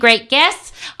great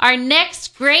guests. Our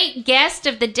next great guest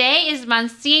of the day is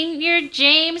Msgr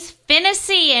James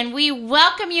Fennessy, and we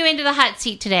welcome you into the hot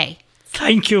seat today.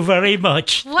 Thank you very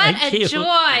much. What a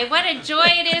joy. What a joy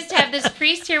it is to have this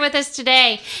priest here with us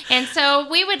today. And so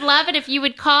we would love it if you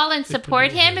would call and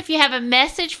support him. If you have a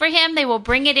message for him, they will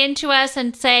bring it into us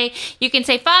and say, you can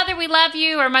say, Father, we love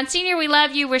you, or Monsignor, we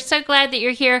love you. We're so glad that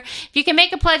you're here. If you can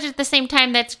make a pledge at the same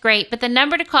time, that's great. But the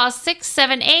number to call is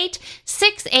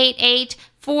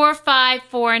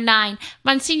 678-688-4549.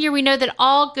 Monsignor, we know that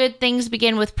all good things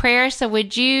begin with prayer, so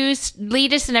would you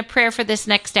lead us in a prayer for this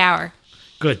next hour?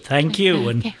 Good, thank you.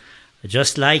 And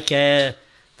just like the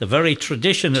very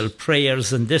traditional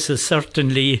prayers, and this is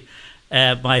certainly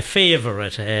my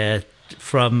favourite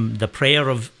from the prayer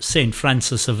of St.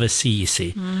 Francis of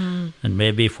Assisi. And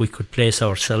maybe if we could place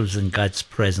ourselves in God's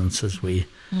presence as we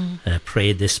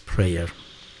pray this prayer.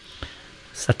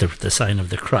 Set the sign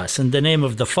of the cross. In the name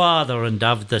of the Father, and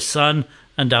of the Son,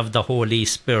 and of the Holy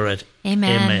Spirit.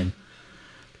 Amen. Amen.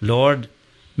 Lord,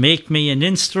 make me an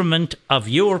instrument of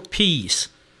your peace.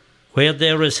 Where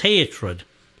there is hatred,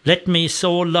 let me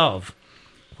sow love.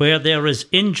 Where there is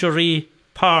injury,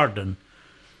 pardon.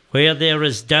 Where there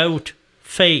is doubt,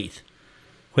 faith.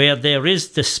 Where there is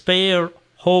despair,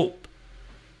 hope.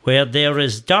 Where there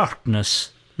is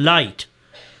darkness, light.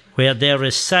 Where there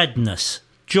is sadness,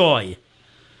 joy.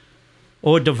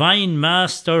 O Divine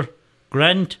Master,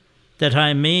 grant that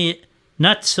I may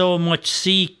not so much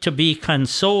seek to be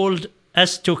consoled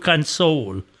as to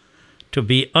console, to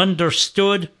be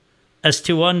understood as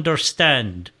to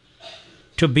understand,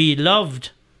 to be loved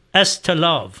as to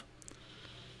love.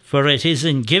 For it is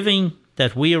in giving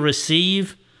that we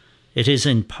receive, it is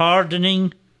in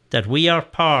pardoning that we are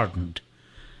pardoned,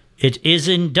 it is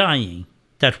in dying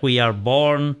that we are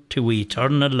born to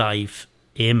eternal life.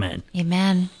 Amen.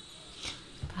 Amen.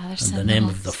 Father, in the name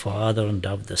of the Father, and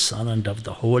of the Son, and of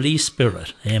the Holy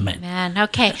Spirit. Amen. Amen.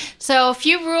 Okay, so a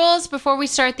few rules before we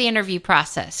start the interview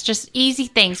process. Just easy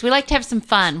things. We like to have some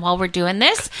fun while we're doing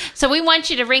this. So we want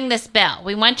you to ring this bell.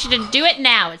 We want you to do it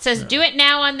now. It says do it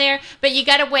now on there, but you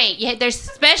got to wait. There's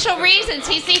special reasons.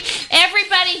 You see,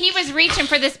 everybody, he was reaching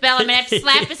for this bell. I'm going to have to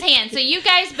slap his hand. So you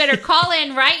guys better call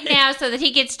in right now so that he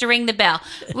gets to ring the bell.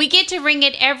 We get to ring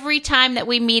it every time that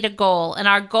we meet a goal. And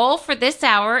our goal for this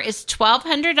hour is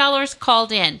 $1,200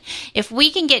 called in. If we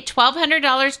can get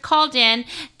 $1,200 called in,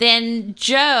 then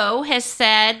Joe has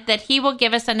said that he will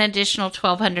give us an additional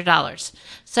 $1,200.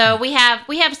 So we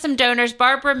have some donors.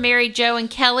 Barbara, Mary, Joe, and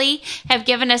Kelly have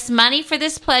given us money for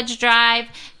this pledge drive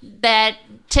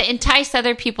to entice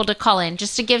other people to call in,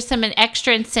 just to give some an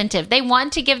extra incentive. They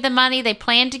want to give the money. They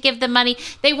plan to give the money.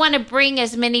 They want to bring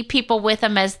as many people with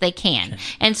them as they can.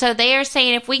 And so they are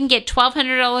saying if we can get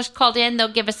 $1,200 called in, they'll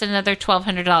give us another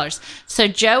 $1,200. So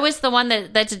Joe is the one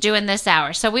that's doing this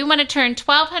hour. So we want to turn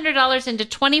 $1,200 into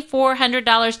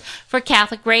 $2,400 for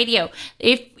Catholic Radio.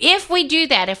 If we do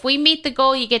that, if we meet the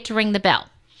goal, you get to ring the bell.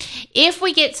 If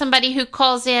we get somebody who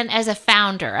calls in as a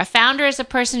founder is a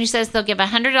person who says they'll give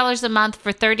 $100 a month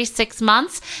for 36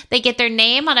 months. They get their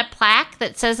name on a plaque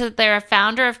that says that they're a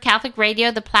founder of Catholic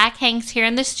Radio. The plaque hangs here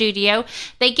in the studio.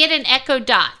 They get an Echo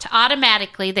Dot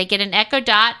automatically. They get an Echo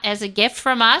Dot as a gift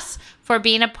from us for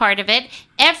being a part of it.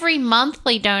 Every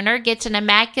monthly donor gets an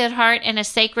Immaculate Heart and a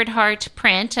Sacred Heart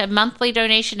print, a monthly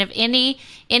donation of any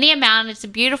amount. It's a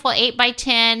beautiful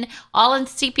 8x10, all in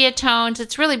sepia tones.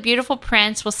 It's really beautiful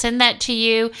prints. We'll send that to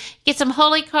you. You get some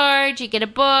holy cards, you get a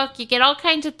book, you get all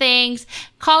kinds of things.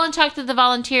 Call and talk to the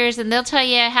volunteers, and they'll tell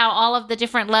you how all of the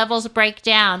different levels break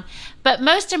down. But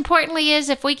most importantly is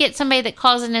if we get somebody that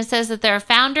calls in and says that they're a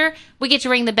founder, we get to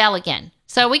ring the bell again.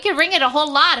 So we could ring it a whole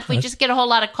lot if we just get a whole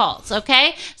lot of calls,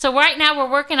 okay? So right now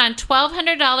we're working on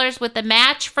 $1,200 with the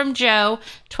match from Joe.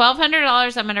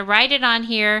 $1,200. I'm going to write it on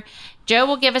here. Joe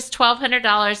will give us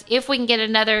 $1,200 if we can get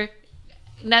another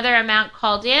amount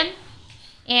called in.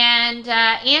 And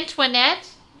Antoinette,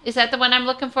 is that the one I'm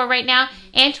looking for right now?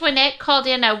 Antoinette called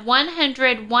in a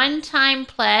 100 one-time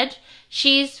pledge.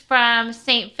 She's from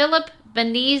St. Philip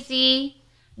Benizi,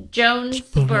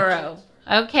 Jonesboro.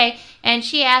 Okay, and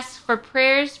she asks for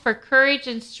prayers for courage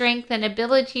and strength and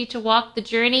ability to walk the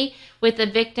journey with the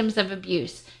victims of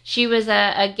abuse. She was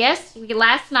a guest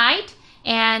last night,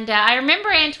 and I remember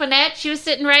Antoinette. She was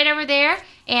sitting right over there,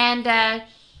 and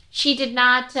she did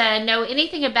not know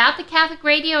anything about the Catholic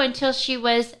Radio until she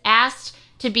was asked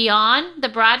to be on the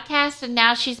broadcast, and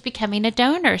now she's becoming a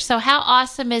donor. So how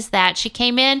awesome is that? She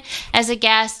came in as a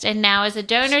guest and now as a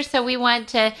donor, so we want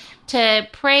to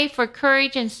pray for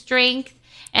courage and strength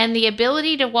and the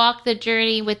ability to walk the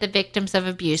journey with the victims of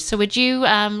abuse. So would you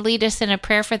lead us in a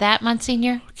prayer for that,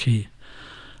 Monsignor? Okay.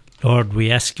 Lord,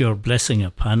 we ask your blessing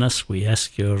upon us. We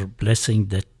ask your blessing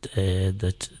that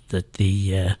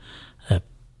the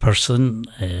person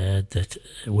that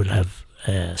will have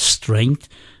strength,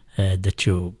 that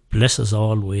you bless us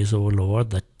always, O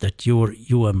Lord, that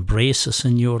you embrace us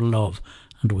in your love.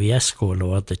 And we ask, O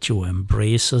Lord, that you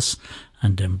embrace us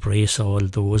and embrace all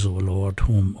those, O Lord,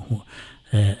 who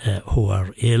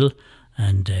are ill,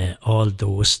 and all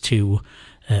those too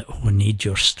who need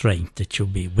your strength, that you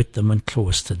be with them and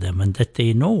close to them, and that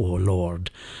they know, O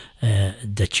Lord,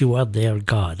 that you are their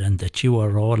God, and that you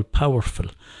are all powerful,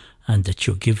 and that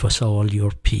you give us all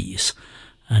your peace.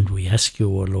 And we ask you,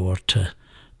 O Lord, to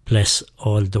bless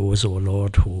all those, O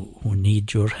Lord, who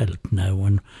need your help now,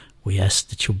 and we ask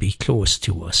that you be close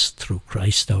to us through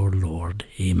Christ our Lord.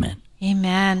 Amen.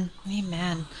 Amen.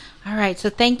 Amen. All right. So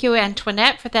thank you,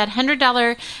 Antoinette, for that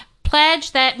 $100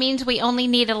 pledge. That means we only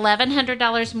need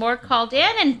 $1,100 more called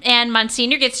in, and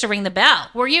Monsignor gets to ring the bell.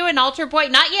 Were you an altar boy?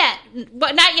 Not yet.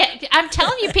 Not yet. I'm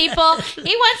telling you, people,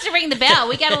 he wants to ring the bell.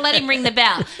 We got to let him ring the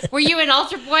bell. Were you an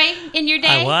altar boy in your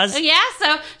day? I was. Yeah.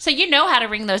 So you know how to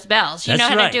ring those bells. You That's know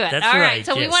how right. to do it. That's All right. right.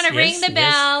 So we want to ring the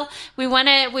bell. We want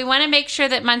to make sure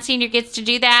that Monsignor gets to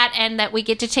do that, and that we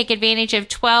get to take advantage of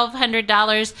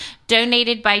 $1,200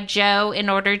 donated by Joe in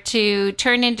order to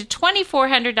turn into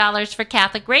 $2,400 for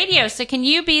Catholic Radio. So can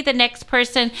you be the next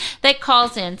person that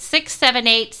calls in?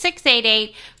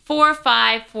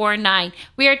 678-688-4549.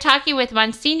 We are talking with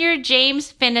Monsignor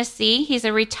James Fennessy. He's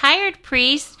a retired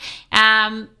priest.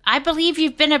 I believe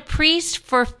you've been a priest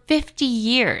for 50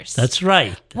 years. That's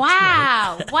right.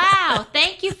 Wow. Wow.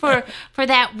 Thank you for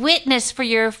that witness, for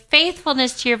your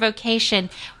faithfulness to your vocation.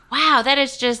 Wow,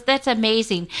 that's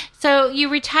amazing. So you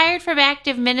retired from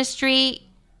active ministry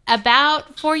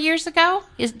about 4 years ago?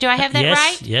 Do I have that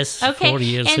right? Yes, okay. 4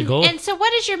 years ago. And so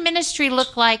what does your ministry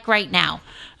look like right now?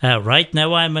 Right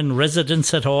now I'm in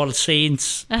residence at All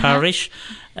Saints Parish,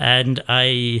 and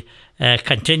I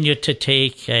continue to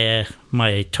take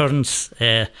my turns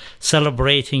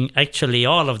celebrating actually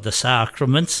all of the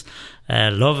sacraments.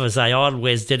 Love, as I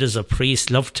always did as a priest,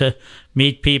 love to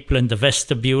meet people in the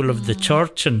vestibule of the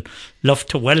church, and love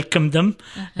to welcome them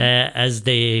as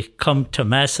they come to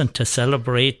Mass and to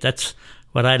celebrate. That's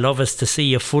what I love, is to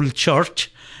see a full church.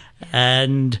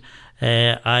 And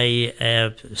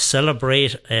I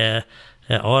celebrate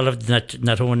all of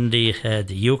not only the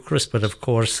Eucharist, but of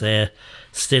course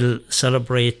still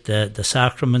celebrate the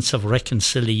sacraments of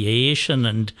reconciliation,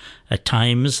 and at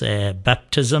times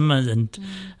baptism and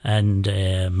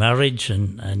marriage,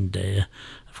 and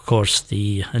of course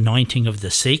the anointing of the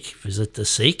sick, visit the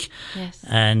sick. Yes.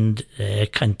 And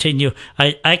continue.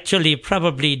 I actually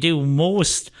probably do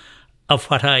most of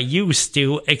what I used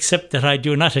to, except that I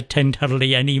do not attend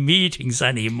hardly any meetings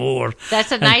anymore.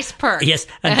 That's a nice perk. Yes,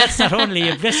 and that's not only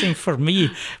a blessing for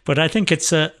me, but I think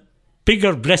it's a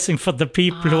bigger blessing for the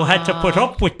people who had to put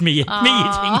up with me at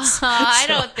meetings. I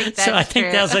don't think that's So I think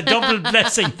true. there's a double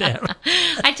blessing there.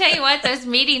 I tell you what, those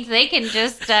meetings, they can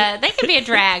be a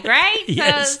drag, right?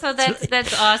 Yes. So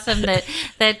that's awesome that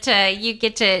you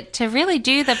get to really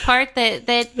do the part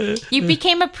that you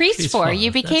became a priest for.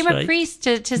 You became a priest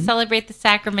to celebrate the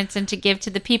sacraments and to give to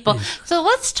the people. So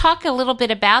let's talk a little bit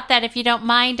about that, if you don't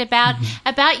mind,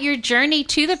 about your journey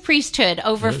to the priesthood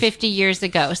over 50 years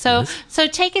ago. So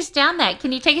take us down that.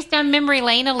 Can you take us down memory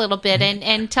lane a little bit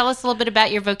and tell us a little bit about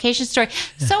your vocation story?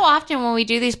 So often when we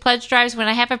do these pledge drives, when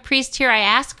I have a priest here, I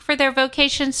ask for their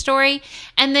vocation story,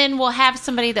 and then we'll have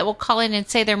somebody that will call in and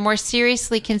say they're more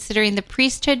seriously considering the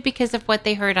priesthood because of what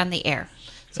they heard on the air.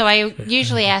 So I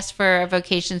usually ask for a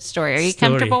vocation story. Are you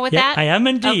comfortable with that? I am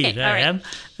indeed. Okay, I am.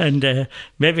 And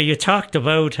maybe you talked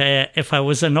about if I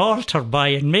was an altar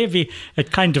boy, and maybe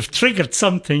it kind of triggered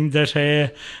something that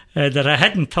I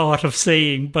hadn't thought of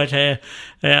saying. But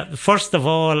first of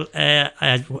all,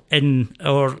 in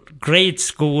our grade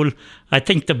school, I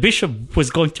think the bishop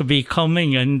was going to be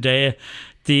coming, and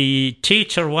the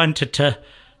teacher wanted to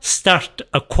start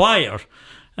a choir.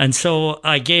 And so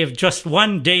I gave just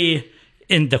one day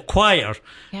in the choir,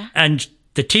 and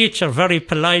the teacher very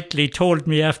politely told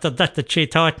me after that she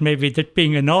thought maybe that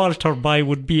being an altar boy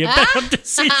would be a better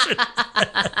decision.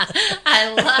 I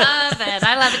love it.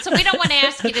 So we don't want to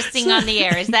ask you to sing on the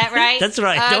air, is that right? That's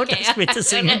right. Okay. Don't ask me to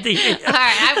sing on the air. All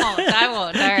right, I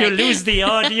won't. All right. You lose the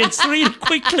audience real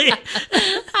quickly.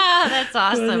 Oh, that's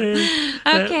awesome.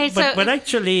 Okay, but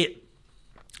actually,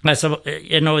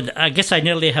 I guess I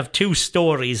nearly have two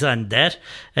stories on that,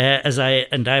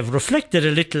 I've reflected a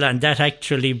little on that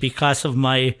actually because of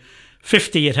my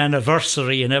 50th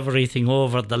anniversary and everything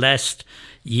over the last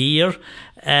year.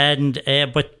 And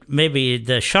but maybe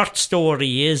the short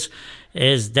story is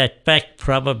is that back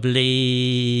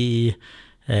probably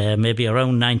maybe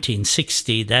around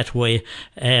 1960, that way,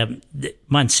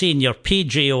 Monsignor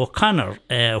P.J. O'Connor,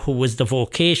 who was the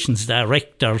vocations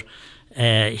director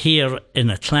here in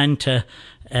Atlanta,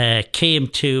 came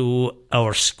to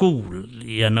our school,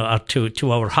 or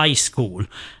to our high school,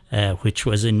 which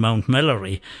was in Mount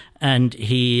Melleray, and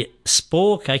he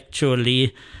spoke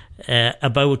actually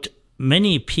about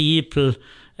many people,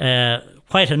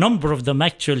 quite a number of them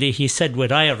actually, he said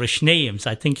with Irish names.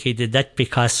 I think he did that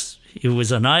because he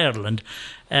was in Ireland,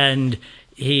 and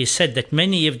he said that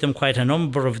many of them, quite a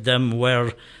number of them,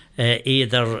 were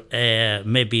either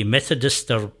maybe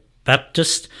Methodist or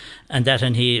Baptist, and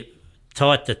he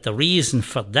thought that the reason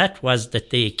for that was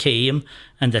that they came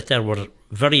and that there were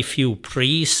very few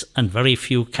priests and very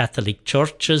few Catholic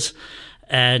churches,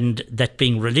 and that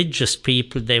being religious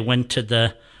people, they went to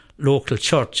the local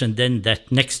church, and then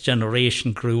that next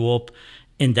generation grew up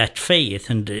in that faith,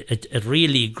 and it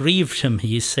really grieved him.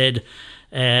 He said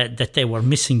that they were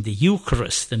missing the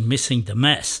Eucharist and missing the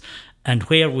Mass, and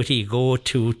where would he go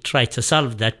to try to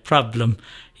solve that problem?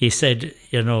 He said,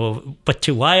 but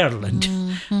to Ireland.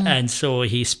 Mm-hmm. And so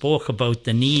he spoke about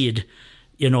the need,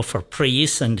 for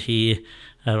priests, and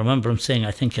I remember him saying,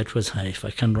 I think it was, if I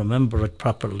can remember it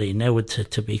properly now,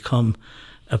 to become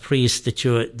a priest, that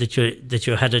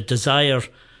you had a desire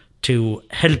to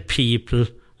help people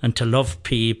and to love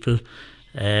people,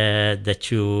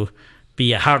 that you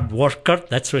be a hard worker.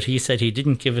 That's what he said. He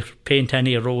didn't paint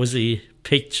any rosy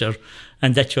picture,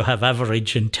 and that you have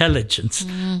average intelligence.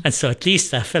 Mm. And so at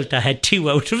least I felt I had 2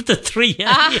 out of the 3.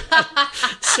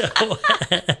 So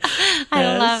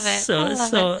I love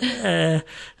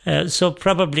it. So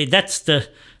probably that's the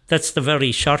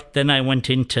very short. Then I went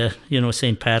into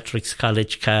St. Patrick's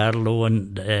College, Carlow,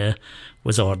 and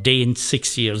was ordained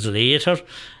 6 years later.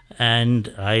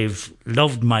 And I've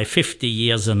loved my 50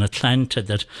 years in Atlanta.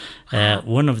 That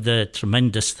one of the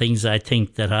tremendous things I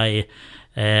think that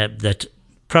that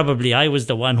probably I was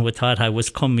the one who thought I was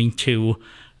coming to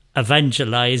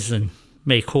evangelize and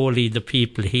make holy the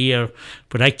people here,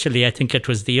 but actually I think it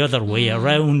was the other way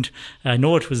around. I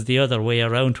know it was the other way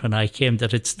around when I came,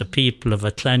 that it's the people of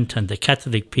Atlanta and the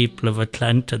Catholic people of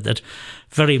Atlanta that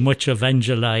very much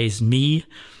evangelized me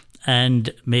and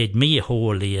made me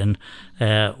holy. And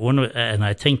and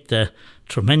I think the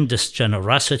tremendous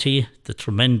generosity, the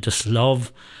tremendous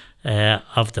love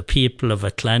of the people of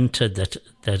Atlanta, that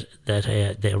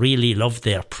they really love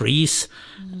their priests,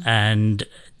 and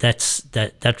that's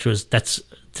the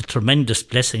tremendous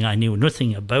blessing. I knew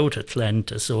nothing about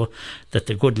Atlanta, so that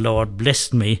the good Lord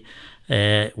blessed me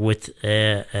with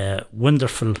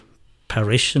wonderful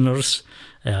parishioners.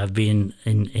 I've been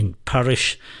in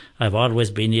parish. I've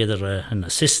always been either an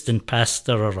assistant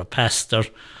pastor or a pastor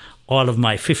all of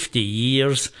my 50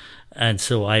 years. And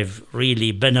so I've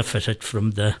really benefited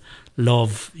from the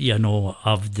love,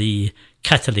 of the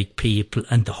Catholic people,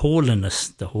 and the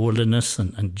holiness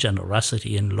and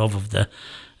generosity and love of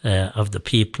the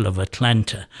people of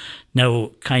Atlanta.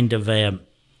 Now, kind of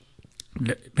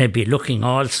maybe looking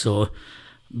also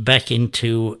back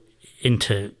into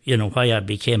why I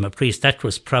became a priest. That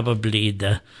was probably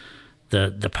the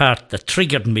part that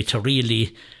triggered me to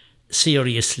really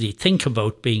seriously think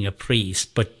about being a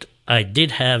priest. But I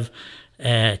did have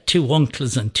 2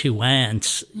 uncles and 2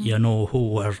 aunts,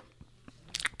 who were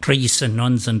priests and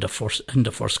nuns, and the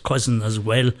first cousin as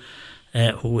well,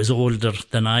 who was older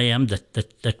than I am,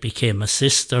 that became a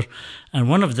sister. And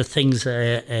one of the things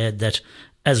that,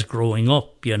 as growing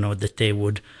up, that they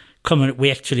would come, and we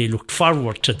actually looked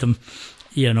forward to them.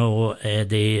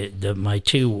 My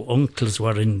 2 uncles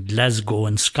were in Glasgow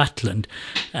in Scotland,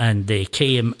 and they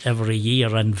came every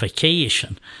year on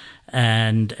vacation.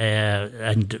 And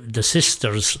the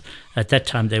sisters at that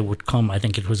time, they would come, I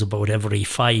think it was about every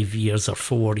 5 years or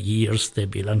 4 years. They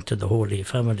belonged to the Holy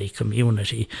Family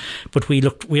community, but we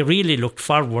really looked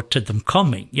forward to them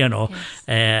coming, yes.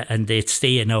 And they'd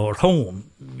stay in our home.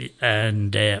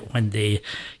 And when they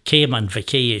came on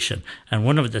vacation, and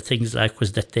one of the things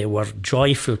was that they were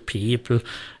joyful people,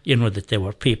 that they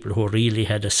were people who really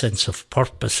had a sense of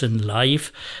purpose in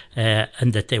life,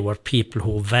 and that they were people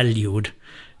who valued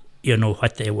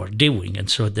what they were doing, and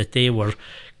so that they were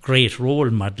great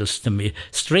role models to me.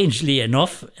 Strangely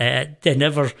enough, they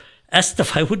never asked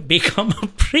if I would become a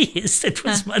priest. It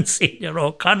was Monsignor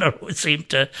O'Connor who seemed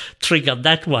to trigger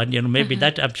that one. Maybe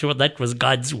that, I'm sure that was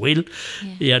God's will.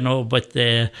 But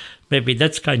maybe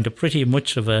that's kind of pretty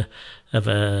much of a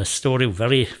story,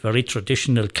 very, very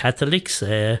traditional Catholics.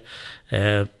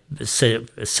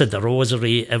 Said the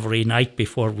rosary every night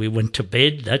before we went to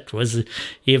bed. That was,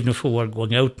 even if we were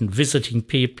going out and visiting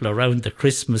people around the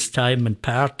Christmas time and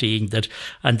partying, that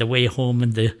on the way home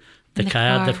in the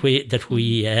car that we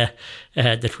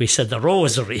said the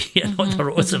rosary. The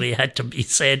rosary had to be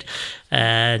said,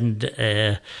 and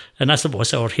I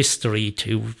suppose our history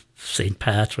to St.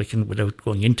 Patrick, and without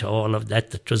going into all of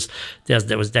that,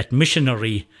 there was that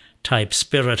missionary type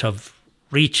spirit of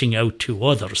reaching out to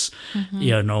others,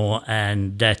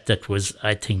 and that was,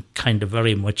 I think, kind of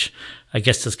very much, I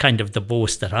guess, it's kind of the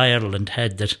boast that Ireland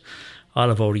had, that all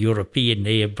of our European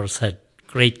neighbours had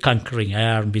great conquering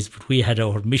armies, but we had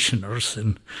our missioners,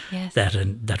 and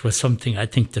that was something I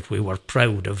think that we were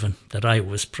proud of, and that I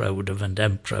was proud of and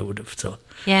am proud of. So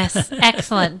yes,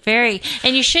 excellent, very,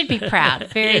 and you should be proud.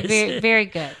 Very, yes. Very, very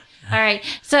good. All right.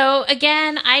 So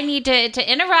again, I need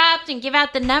to interrupt and give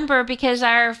out the number because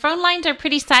our phone lines are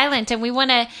pretty silent, and we want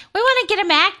to get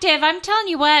them active. I'm telling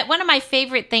you what, one of my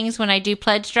favorite things when I do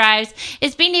pledge drives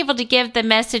is being able to give the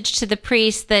message to the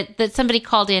priest that somebody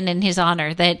called in his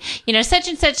honor, that, such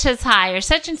and such says hi, or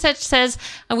such and such says,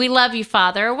 we love you,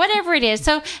 Father, or whatever it is.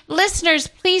 So listeners,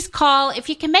 please call. If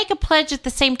you can make a pledge at the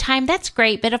same time, that's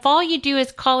great. But if all you do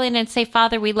is call in and say,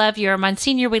 Father, we love you, or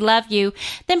Monsignor, we love you,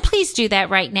 then please do that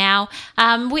right now.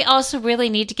 We also really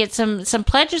need to get some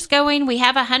pledges going. We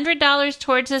have $100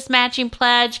 towards this matching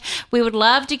pledge. We would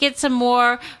love to get some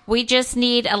more. We just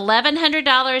need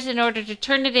 $1,100 in order to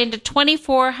turn it into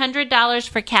 $2,400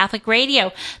 for Catholic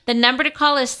Radio. The number to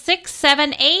call is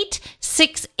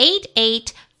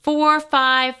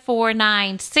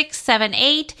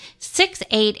 678-688-4549.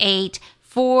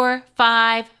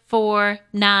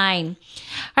 678-688-4549.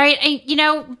 All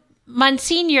right,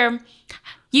 Monsignor,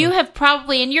 you have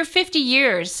probably, in your 50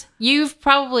 years, you've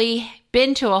probably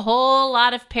been to a whole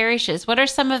lot of parishes. What are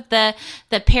some of the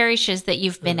parishes that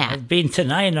you've been at? I've been to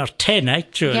 9 or 10,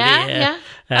 actually. Yeah.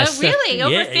 Oh, really?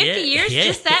 Over 50 years? Yeah.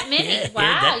 Just that many?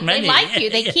 Wow. That many. They like you.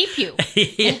 They keep you.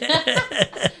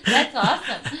 That's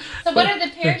awesome. So what are the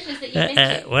parishes that you've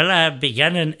been to? Well, I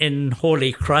began in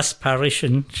Holy Cross Parish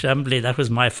in Chambly. That was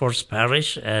my first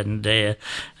parish, and I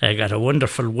got a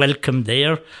wonderful welcome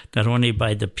there, not only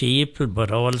by the people,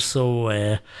 but also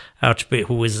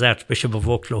who was Archbishop of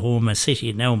Oklahoma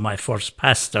City, now my first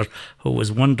pastor, who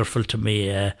was wonderful to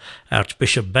me,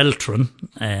 Archbishop Beltran,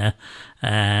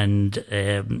 and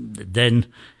then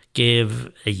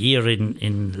gave a year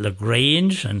in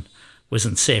LaGrange and was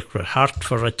in Sacred Heart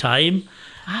for a time.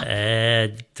 Wow.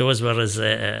 Those were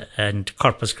and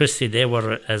Corpus Christi, they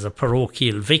were as a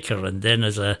parochial vicar, and then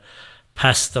as a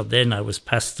pastor. Then I was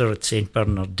pastor at St.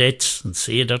 Bernadette's in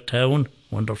Cedartown,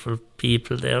 wonderful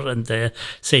people there, and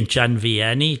St. John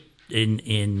Vianney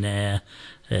in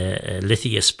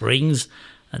Lithia Springs,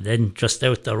 and then just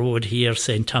out the road here,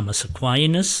 St. Thomas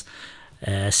Aquinas,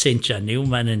 St. John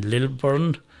Newman in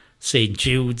Lilburn, St.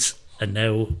 Jude's, and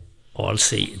now All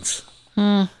Saints.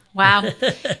 Wow.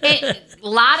 A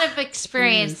lot of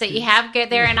experience that you have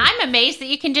there, and I'm amazed that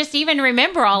you can just even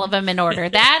remember all of them in order.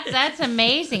 That's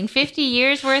amazing. 50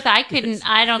 years worth. I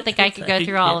don't think I could go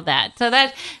through all of that. So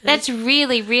that's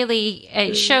really, really,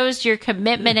 it shows your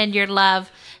commitment and your love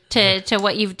to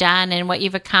what you've done and what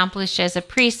you've accomplished as a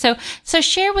priest. So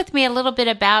share with me a little bit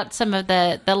about some of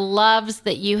the loves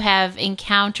that you have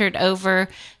encountered over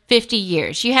 50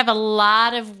 years. You have a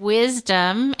lot of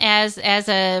wisdom as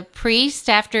a priest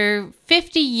after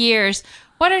 50 years.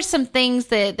 What are some things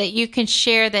that you can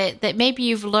share that maybe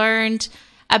you've learned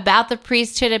about the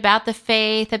priesthood, about the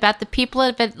faith, about the people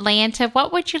of Atlanta?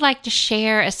 What would you like to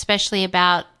share, especially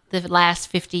about the last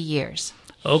 50 years?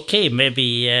 Okay,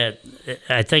 maybe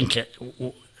I think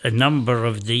a number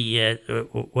of the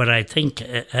what I think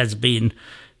has been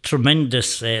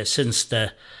tremendous since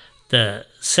the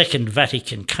Second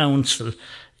Vatican Council,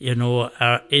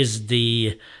 is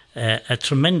the a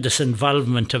tremendous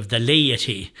involvement of the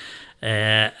laity,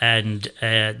 and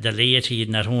the laity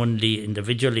not only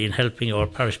individually in helping our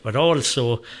parish, but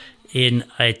also in,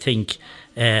 I think,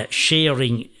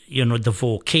 sharing, the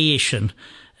vocation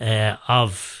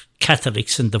of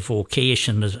Catholics and the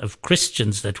vocation of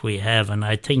Christians that we have. And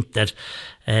I think that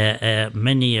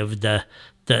many of the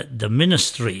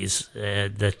ministries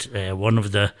that one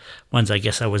of the ones I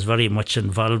guess I was very much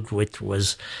involved with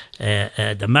was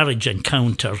the Marriage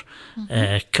Encounter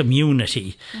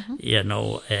community,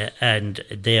 and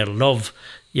their love,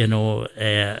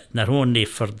 not only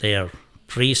for their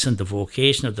priests and the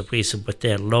vocation of the priests, but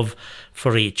their love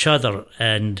for each other,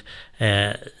 and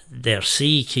they're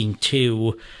seeking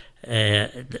to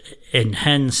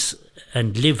enhance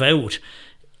and live out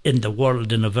in the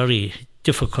world, in a very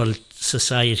difficult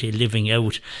society, living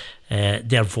out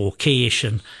their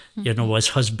vocation, you know, as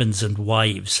husbands and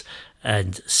wives,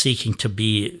 and seeking to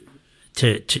be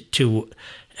to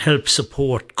help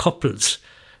support couples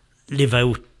live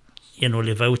out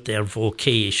their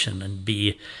vocation and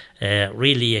be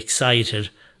really excited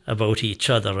about each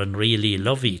other and really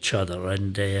love each other,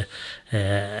 and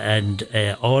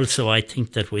also I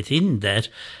think that within that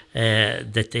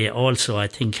that they also, I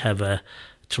think, have a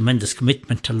tremendous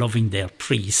commitment to loving their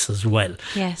priests as well.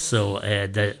 Yes. So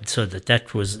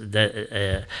that was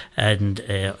that, and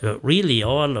really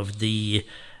all of the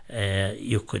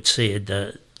you could say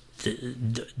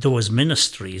those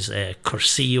ministries,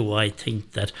 Curcio, I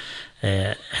think that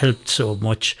helped so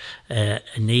much,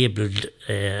 enabled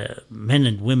men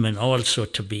and women also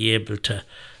to be able to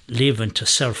live and to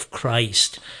serve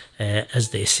Christ as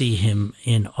they see him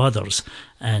in others.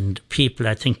 And people,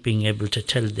 I think, being able to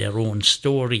tell their own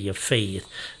story of faith,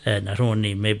 not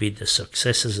only maybe the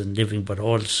successes in living, but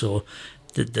also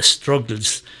the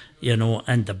struggles, you know,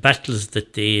 and the battles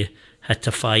that they had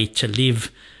to fight to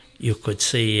live, you could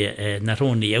say, not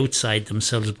only outside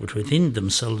themselves, but within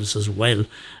themselves as well,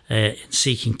 in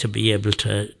seeking to be able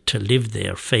to live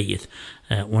their faith.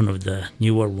 One of the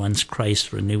newer ones,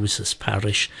 Christ Renews His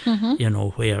Parish, you know,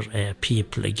 where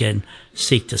people again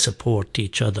seek to support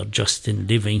each other just in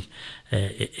living,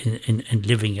 in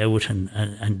living out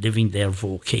and living their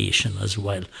vocation as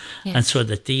well. Yes. And so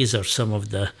that these are some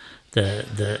of the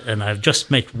and I've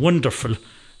just met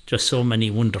just so many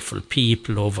wonderful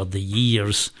people over the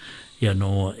years, you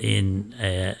know, and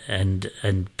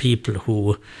people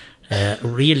who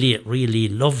really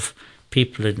love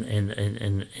people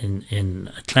in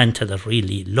Atlanta that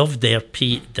really love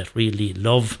that really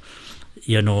love,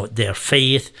 you know, their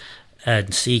faith,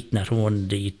 and seek not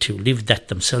only to live that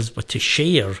themselves, but to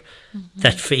share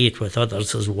that faith with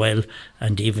others as well,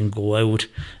 and even go out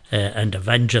and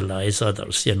evangelize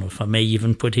others. You know, if I may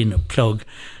even put in a plug,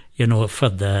 you know, for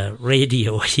the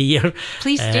radio here.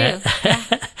 Please do.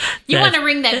 You want to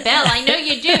ring that bell. I know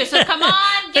you do. So come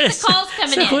on, get the calls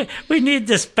coming in. We need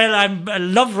this bell. I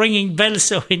love ringing bells,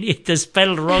 so we need this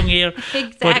bell rung here.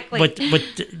 Exactly. But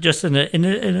just in a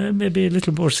maybe a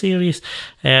little more serious,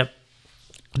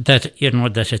 that, you know,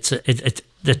 that it's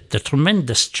the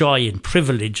tremendous joy and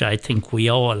privilege I think we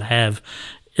all have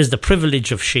is the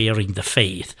privilege of sharing the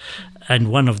faith. And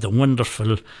one of the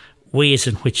wonderful ways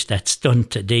in which that's done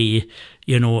today,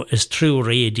 you know, is through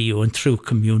radio and through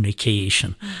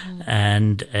communication,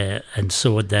 and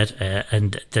so that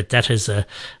that is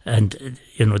and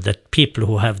you know, that people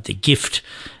who have the gift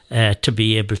to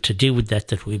be able to do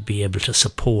that we be able to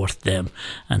support them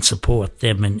in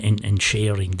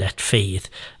sharing that faith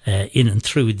in and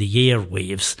through the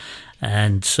airwaves.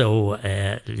 And so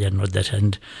you know, that,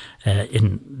 and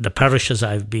in the parishes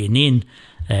I've been in,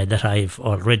 that I've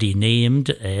already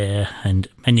named, and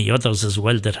many others as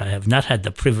well that I have not had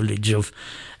the privilege of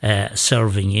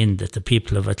serving in, that the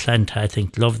people of Atlanta, I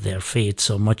think, love their faith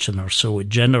so much and are so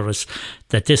generous,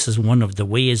 that this is one of the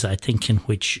ways, I think, in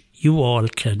which you all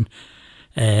can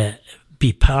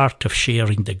be part of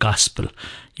sharing the gospel.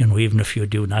 You know, even if you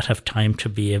do not have time to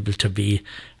be able to be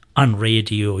on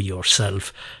radio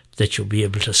yourself, that you'll be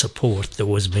able to support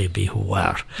those maybe who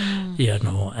are, you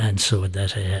know, and so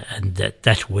that and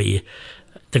that way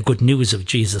the good news of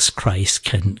Jesus Christ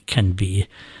can be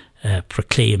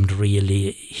proclaimed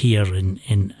really here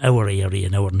in our area,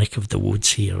 in our neck of the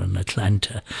woods here in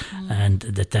Atlanta, and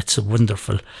that's a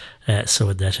wonderful,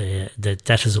 so that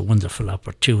is a wonderful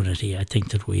opportunity I think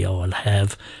that we all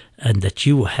have, and that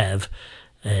you have,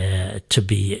 to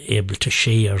be able to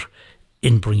share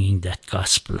in bringing that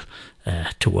gospel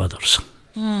to others.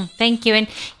 Thank you. And,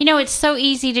 you know, it's so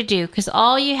easy to do, because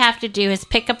all you have to do is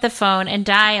pick up the phone and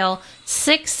dial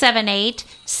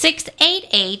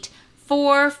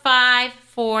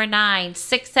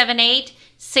 678-688-4549.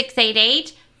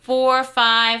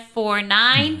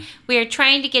 678-688-4549. We are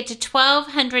trying to get to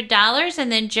 $1,200,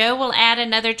 and then Joe will add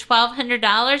another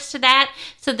 $1,200 to that,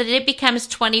 so that it becomes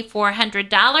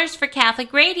 $2,400 for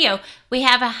Catholic Radio. We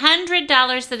have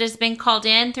 $100 that has been called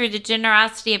in through the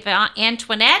generosity of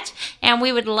Antoinette, and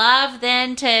we would love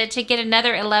then to get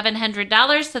another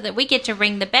 $1,100 so that we get to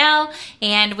ring the bell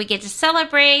and we get to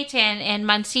celebrate. And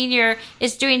Monsignor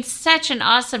is doing such an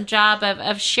awesome job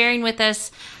of sharing with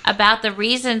us about the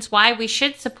reasons why we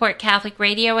should support Catholic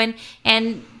Radio.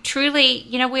 And truly,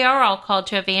 you know, we are all called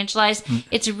to evangelize.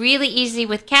 It's really easy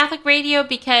with Catholic Radio,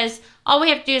 because all we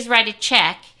have to do is write a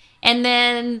check, and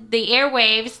then the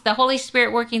airwaves, the Holy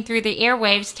Spirit working through the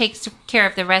airwaves takes care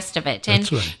of the rest of it. And,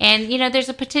 That's right. And, there's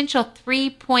a potential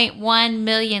 3.1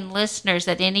 million listeners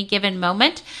at any given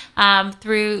moment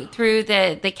through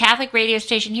the Catholic radio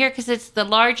station here, because it's the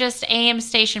largest AM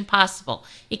station possible.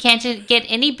 You can't get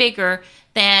any bigger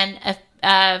than a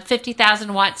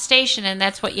 50,000 watt station, and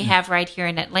that's what you have right here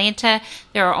in Atlanta.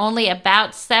 There are only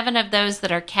about 7 of those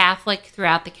that are Catholic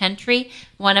throughout the country.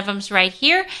 One of them's right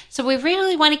here. So we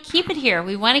really want to keep it here.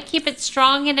 We want to keep it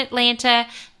strong in Atlanta.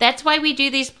 That's why we do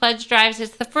these pledge drives.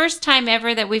 It's the first time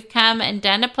ever that we've come and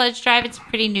done a pledge drive. It's a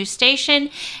pretty new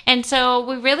station. And so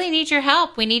we really need your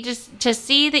help. We need to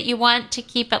see that you want to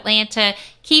keep Atlanta,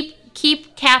 keep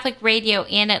Catholic radio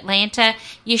in Atlanta.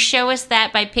 You show us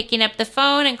that by picking up the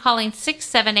phone and calling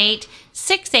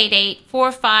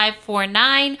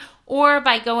 678-688-4549, or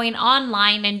by going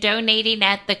online and donating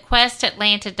at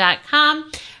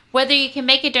thequestatlanta.com. Whether you can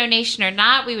make a donation or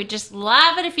not, we would just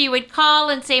love it if you would call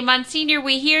and say, Monsignor,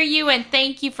 we hear you, and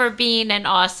thank you for being an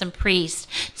awesome priest.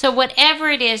 So whatever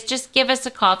it is, just give us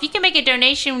a call. If you can make a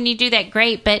donation when you do that,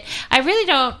 great. But I really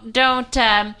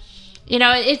don't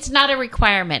it's not a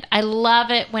requirement. I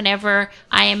love it whenever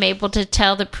I am able to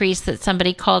tell the priest that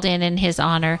somebody called in his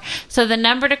honor. So the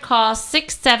number to call,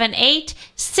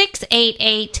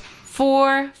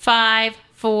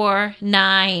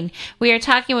 678-688-4549. We are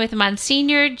talking with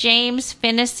Monsignor James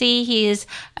Fennessy. He is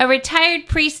a retired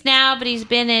priest now, but he's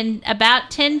been in about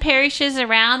 10 parishes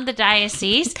around the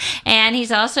diocese. And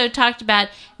he's also talked about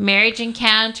Marriage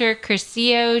Encounter,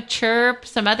 Curcio, Chirp,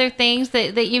 some other things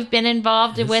that you've been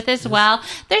involved with as well.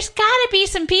 There's got to be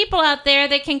some people out there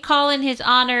that can call in his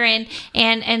honor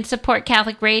and support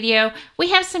Catholic radio. We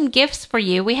have some gifts for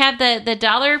you. We have the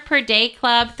 $1 per day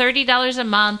club, $30 a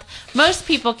month. Most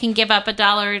people can give up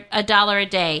 $1 a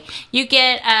day. You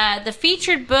get the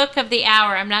featured book of the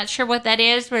hour. I'm not sure what that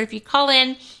is, but if you call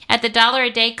in at the $1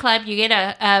 a day club, you get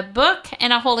a book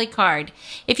and a holy card.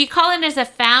 If you call in as a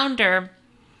founder,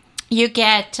 you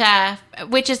get,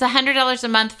 which is $100 a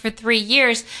month for 3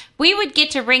 years. We would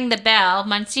get to ring the bell.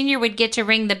 Monsignor would get to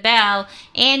ring the bell,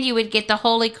 and you would get the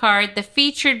holy card, the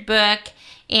featured book,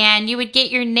 and you would get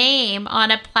your name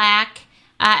on a plaque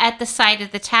at the side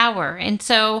of the tower. And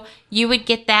so you would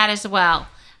get that as well.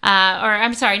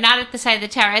 I'm sorry, not at the side of the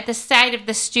tower, at the side of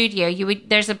the studio.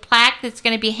 There's a plaque that's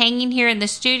going to be hanging here in the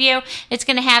studio. It's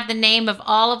going to have the name of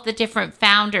all of the different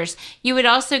founders. You would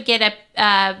also get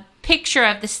a picture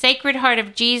of the Sacred Heart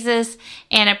of Jesus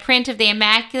and a print of the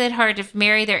Immaculate Heart of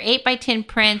Mary. They're 8x10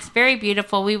 prints, very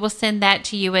beautiful. We will send that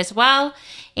to you as well.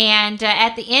 And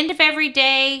at the end of every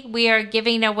day, we are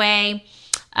giving away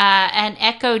an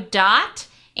Echo Dot.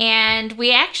 And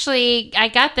I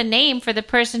got the name for the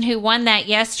person who won that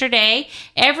yesterday.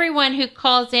 Everyone who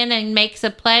calls in and makes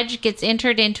a pledge gets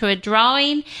entered into a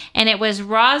drawing. And it was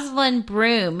Rosalind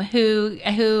Broom, who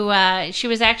she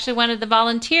was actually one of the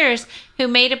volunteers who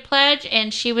made a pledge,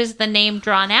 and she was the name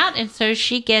drawn out. And so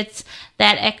she gets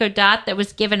that Echo Dot that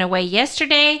was given away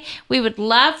yesterday. We would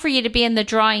love for you to be in the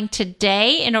drawing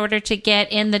today. In order to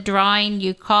get in the drawing,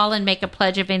 you call and make a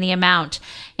pledge of any amount.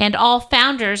 And all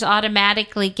founders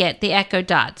automatically get the Echo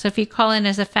Dot. So if you call in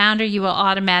as a founder, you will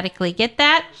automatically get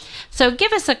that. So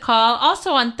give us a call.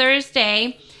 Also on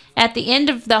Thursday, at the end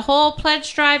of the whole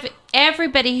pledge drive,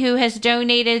 everybody who has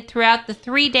donated throughout the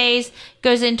 3 days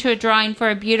goes into a drawing for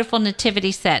a beautiful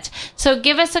nativity set. So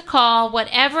give us a call,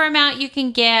 whatever amount you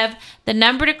can give. The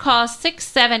number to call,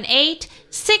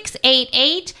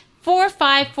 678-688-4549.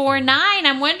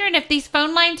 I'm wondering if these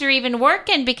phone lines are even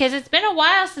working, because it's been a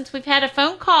while since we've had a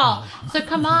phone call. So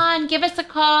come on, give us a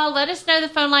call. Let us know the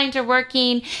phone lines are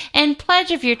working, and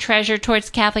pledge of your treasure towards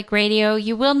Catholic radio.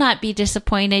 You will not be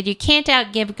disappointed. You can't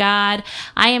outgive God.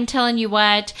 I am telling you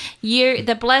what,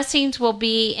 the blessings will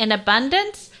be in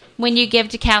abundance when you give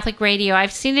to Catholic radio.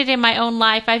 I've seen it in my own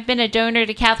life. I've been a donor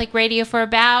to Catholic radio for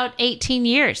about 18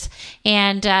 years,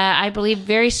 and I believe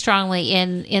very strongly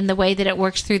in the way that it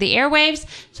works through the airwaves.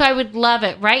 So I would love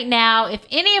it right now if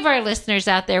any of our listeners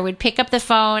out there would pick up the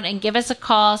phone and give us a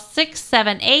call,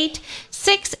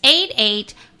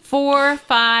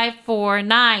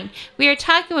 678-688-4549. We are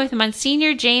talking with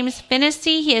Monsignor James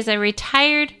Fennessy. He is a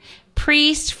retired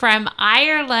priest from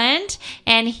Ireland,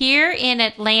 and here in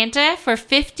Atlanta for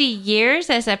 50 years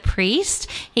as a priest.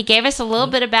 He gave us a little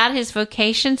bit about his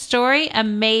vocation story.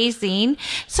 Amazing.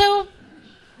 So,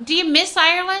 do you miss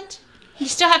Ireland? You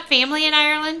still have family in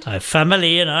Ireland? I have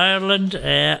family in Ireland.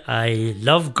 I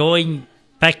love going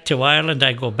back to Ireland.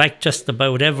 I go back just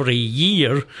about every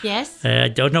year. Yes. I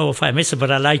don't know if I miss it, but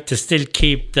I like to still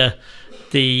keep the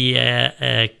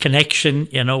connection,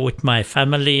 with my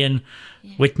family and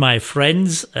with my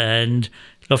friends. And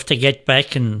love to get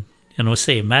back and,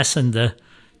 say Mass in the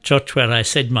church where I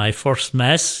said my first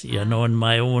Mass, in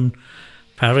my own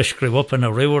parish. Grew up in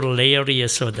a rural area,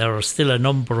 so there are still a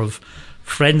number of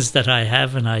friends that I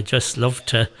have, and I just love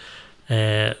to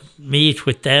meet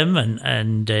with them,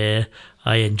 and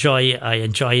I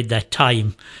enjoyed that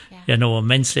time,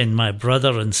 immensely. And my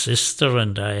brother and sister,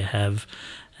 and I have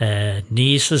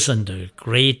nieces and a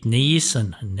great niece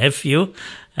and a nephew,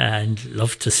 and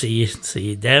love to see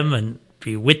them and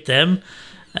be with them,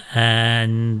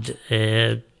 and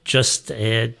I just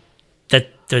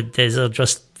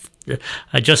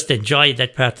enjoy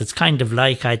that part. It's kind of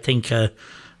like, I think, a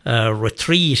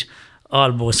retreat,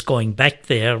 almost going back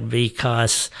there,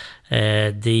 because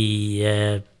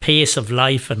the pace of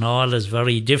life and all is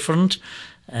very different.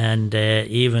 And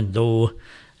even though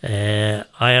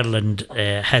Ireland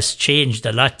has changed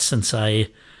a lot since I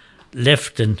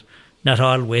left, and not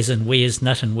in ways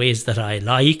that I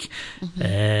like,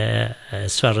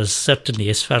 as far as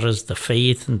the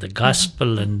faith and the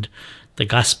gospel and the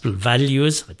gospel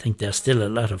values. I think there's still a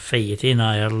lot of faith in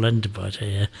Ireland, but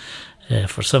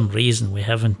for some reason we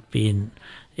haven't been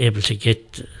able to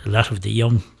get a lot of the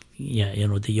young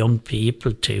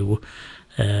people to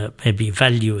maybe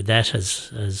value that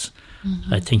as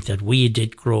I think that we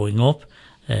did growing up.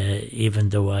 Even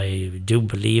though I do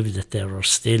believe that there are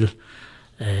still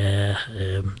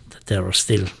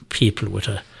people with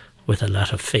a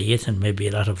lot of faith, and maybe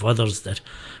a lot of others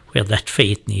where that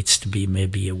faith needs to be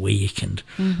maybe awakened,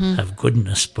 have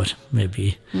goodness, but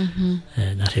maybe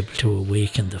not able to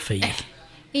awaken the faith.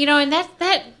 And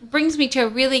that brings me to a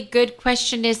really good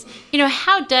question is,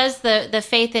 how does the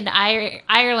faith in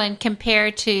Ireland compare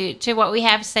to what we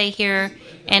have, say, here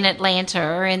in Atlanta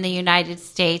or in the United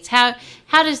States? How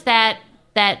does that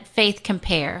faith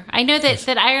compare? I know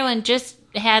that Ireland just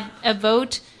had a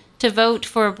vote to vote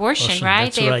for abortion,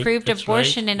 right? They approved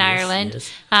abortion in Ireland.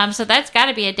 Yes. So that's got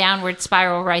to be a downward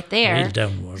spiral right there. Real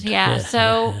downward. Yeah.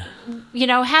 So,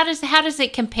 how does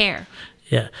it compare?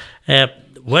 Yeah.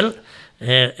 When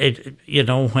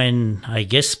I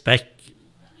guess back,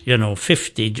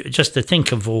 50, just to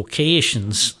think of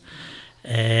vocations,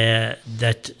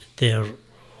 that there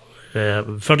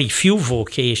very few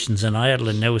vocations in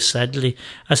Ireland now, sadly.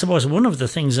 I suppose one of the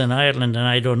things in Ireland, and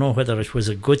I don't know whether it was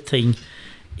a good thing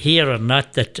here or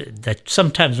not, that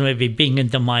sometimes maybe being in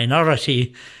the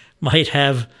minority might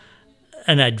have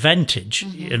an advantage.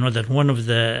 That one of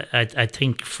the, I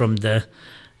think from the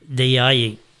day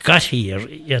I got here,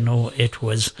 it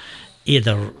was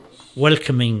either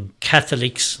welcoming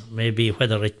Catholics, maybe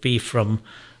whether it be from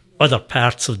other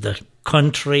parts of the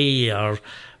country, or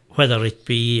whether it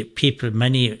be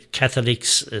many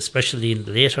Catholics, especially in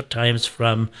later times,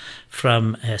 from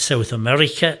South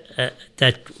America,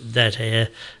 that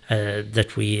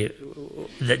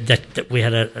we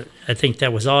had I think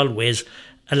there was always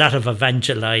a lot of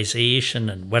evangelization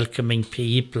and welcoming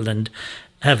people and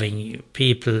having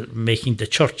people, making the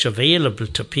church available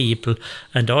to people,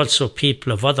 and also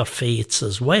people of other faiths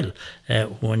as well,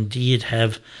 who indeed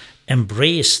have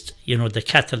embraced, the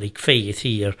Catholic faith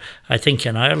here. I think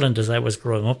in Ireland, as I was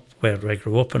growing up, where I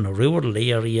grew up in a rural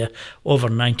area, over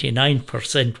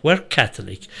 99% were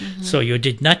Catholic. So you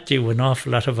did not do an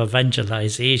awful lot of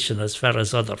evangelization as far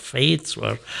as other faiths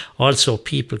were. Also,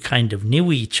 people kind of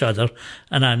knew each other,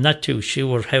 and I'm not too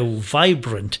sure how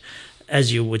vibrant,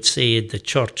 as you would say, the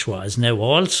church was. Now,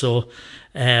 also,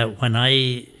 when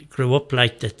I grew up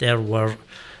like that,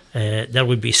 there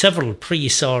would be several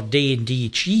priests ordained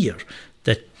each year.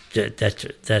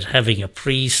 That having a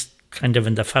priest kind of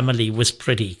in the family was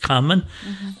pretty common,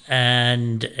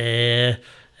 and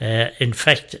in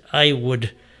fact, I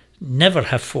would never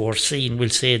have foreseen. We'll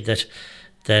say that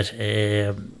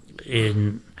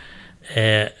in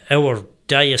our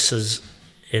diocese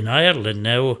in Ireland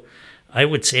now, I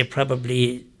would say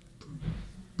probably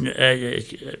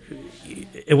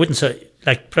it wouldn't say,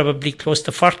 like, probably close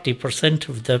to 40%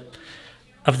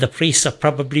 of the priests are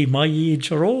probably my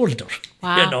age or older.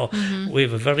 Wow. We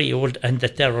have a very old, and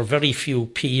that there are very few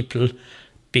people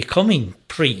becoming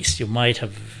priests. You might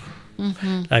have,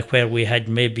 like where we had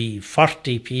maybe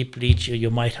 40 people each year, you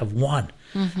might have one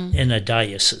in a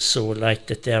diocese. So like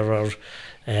that there are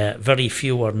very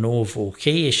few or no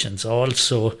vocations.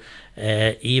 Also,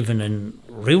 even in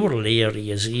rural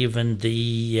areas, even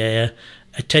the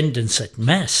attendance at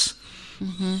Mass,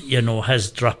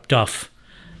 has dropped off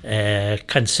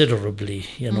considerably.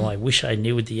 I wish I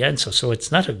knew the answer. So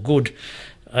it's not a good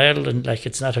Ireland, like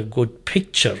it's not a good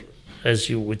picture, as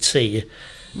you would say,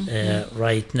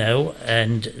 right now.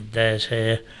 And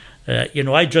that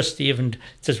I just even,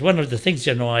 it's one of the things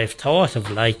I've thought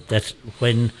of, like that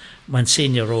when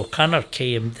Monsignor O'Connor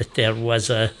came, that there was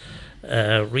a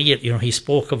real, he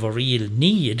spoke of a real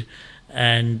need,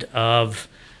 and of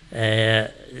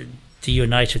the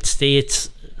United States,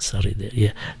 of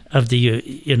the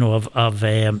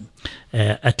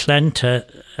Atlanta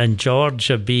and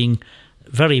Georgia being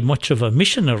very much of a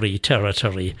missionary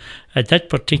territory. At that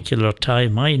particular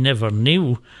time, I never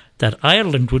knew that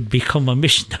Ireland would become a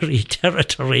missionary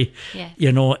territory,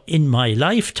 in my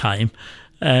lifetime.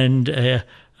 And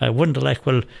I wonder,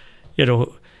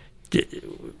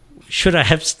 should I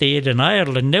have stayed in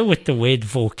Ireland now with the way the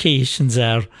vocations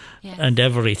are and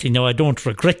everything? Now, I don't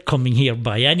regret coming here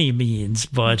by any means,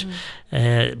 but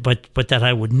that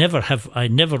I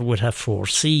never would have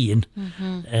foreseen,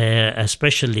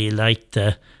 especially like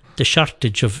the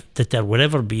shortage that there would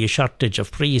ever be a shortage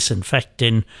of priests. In fact,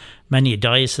 in many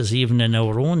dioceses, even in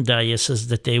our own diocese,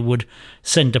 that they would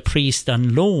send a priest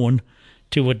on loan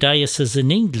to a diocese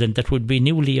in England that would be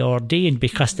newly ordained,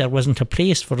 because there wasn't a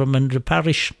place for him in the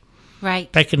parish.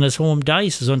 Right. Back in his home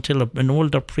diocese, until an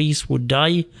older priest would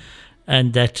die,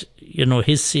 and that,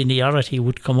 his seniority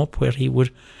would come up where he would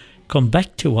come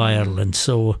back to Ireland.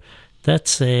 So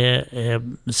that's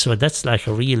like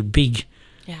a real big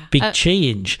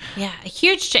change. Yeah, a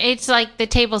huge change. It's like the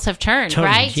tables have turned,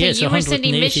 right? Yes, so you were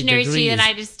sending missionaries to the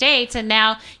United States, and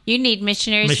now you need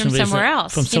missionaries from somewhere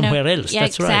else. From somewhere else, yeah,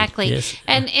 that's exactly. right. Yes.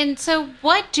 And so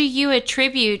what do you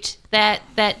attribute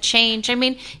that change? I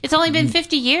mean, it's only been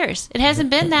 50 years. It hasn't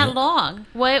been that long.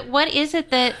 What is it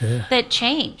that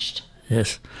changed?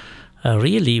 Yes. I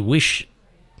really wish...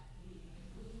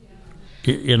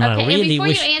 Okay, and before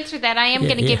you answer that, I am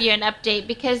going to give you an update,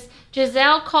 because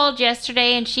Giselle called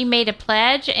yesterday and she made a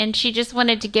pledge, and she just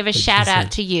wanted to give a shout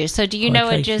out to you. So do you know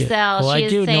what Giselle? I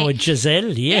do know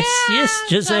Giselle. Yes,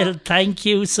 Giselle. Thank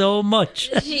you so much.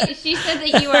 She said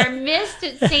that you are missed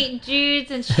at St.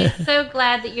 Jude's, and she's so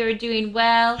glad that you're doing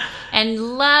well,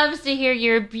 and loves to hear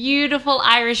your beautiful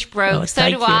Irish brogue. So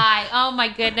do I. Oh my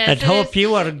goodness! I hope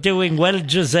you are doing well,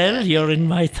 Giselle. You're in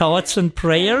my thoughts and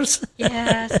prayers.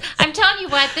 Yes, I'm telling you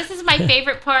what. This is my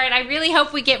favorite part. I really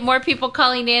hope we get more people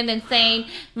calling in and saying,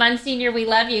 Monsignor, we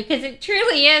love you, because it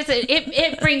truly is.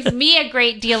 It brings me a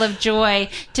great deal of joy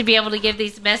to be able to give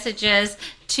these messages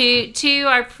to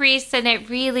our priests, and it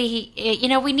really,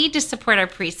 we need to support our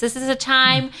priests. This is a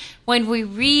time when we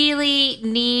really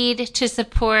need to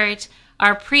support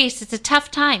our priests. It's a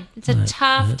tough time. It's a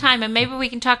tough time, and maybe we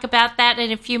can talk about that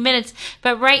in a few minutes.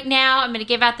 But right now, I'm going to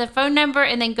give out the phone number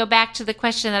and then go back to the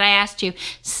question that I asked you.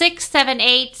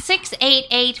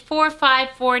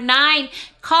 678-688-4549.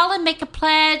 Call and make a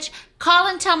pledge. Call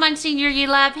and tell Monsignor you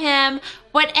love him.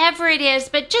 Whatever it is,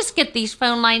 but just get these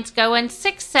phone lines going.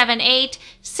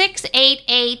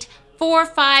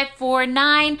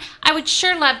 678-688-4549. I would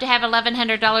sure love to have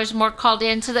 $1,100 more called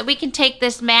in so that we can take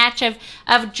this match of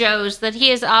Joe's that he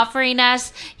is offering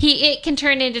us. It can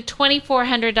turn into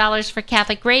 $2,400 for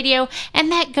Catholic Radio,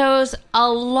 and that goes a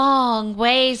long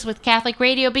ways with Catholic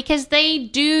Radio, because they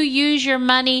do use your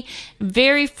money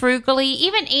very frugally.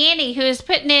 Even Annie, who is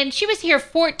putting in, she was here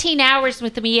 14 hours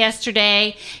with me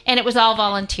yesterday, and it was all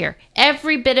volunteer.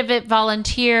 Every bit of it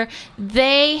volunteer.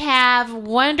 They have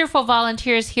wonderful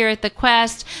volunteers here at the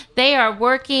Quest. They are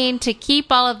working to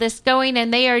keep all of this going,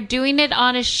 and they are doing it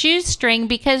on a shoestring,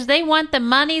 because they want the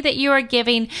money that you are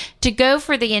giving to go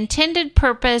for the intended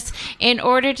purpose in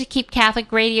order to keep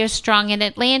Catholic Radio strong in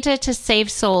Atlanta, to save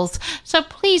souls. So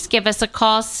please give us a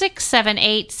call,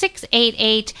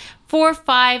 678-688-4549,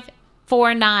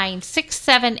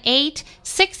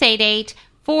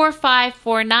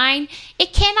 678-688-4549.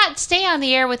 It cannot stay on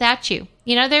the air without you.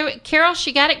 Carol,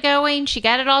 she got it going. She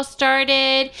got it all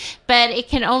started, but it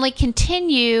can only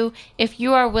continue if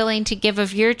you are willing to give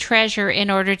of your treasure in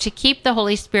order to keep the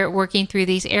Holy Spirit working through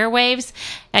these airwaves.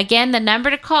 Again, the number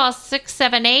to call is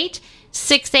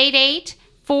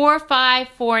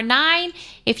 678-688-4549.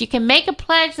 If you can make a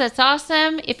pledge, that's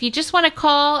awesome. If you just want to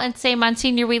call and say,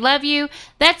 Monsignor, we love you,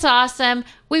 that's awesome.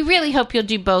 We really hope you'll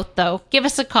do both, though. Give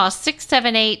us a call,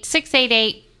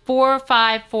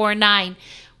 678-688-4549.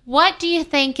 What do you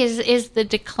think is the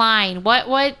decline? What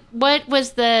was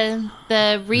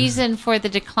the reason for the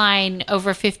decline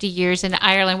over 50 years in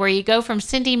Ireland, where you go from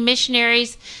sending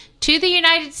missionaries to the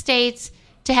United States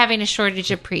to having a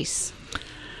shortage of priests?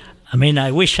 I mean,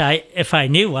 I wish if I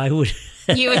knew, I would.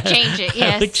 You would change it,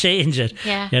 yes. I would change it,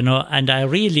 and I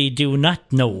really do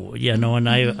not know, and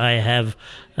I have,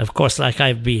 of course,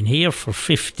 I've been here for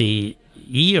 50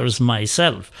 years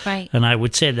myself. Right. And I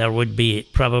would say there would be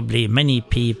probably many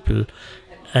people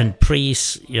and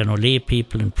priests, lay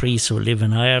people and priests who live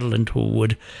in Ireland who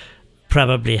would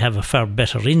probably have a far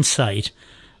better insight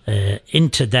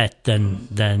into that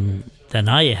than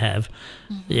I have.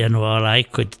 You know, all I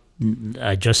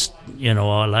just, you know,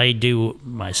 all I do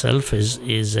myself is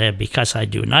because I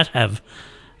do not have,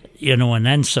 you know, an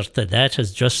answer to that,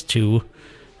 is just to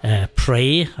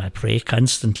pray. I pray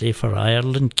constantly for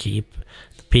Ireland, keep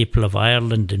the people of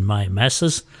Ireland in my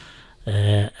masses,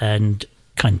 and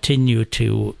continue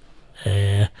to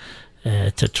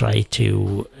try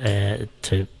to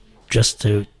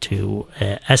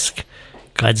ask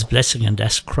God's blessing and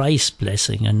ask Christ's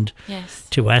blessing, and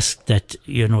to ask that,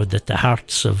 you know, that the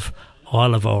hearts of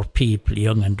all of our people,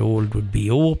 young and old, would be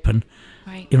open,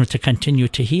 you know, to continue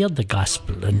to hear the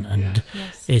gospel. And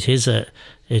it is a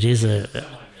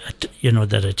you know,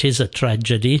 that it is a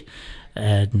tragedy,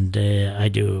 and I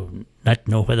do not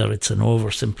know whether it's an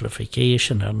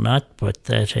oversimplification or not, but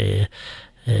that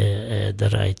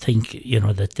I think, you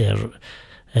know, that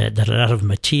that a lot of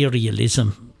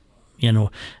materialism, you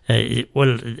know,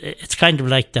 well, it's kind of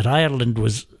like that Ireland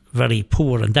was very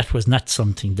poor, and that was not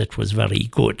something that was very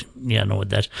good, you know,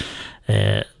 that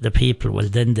the people, well,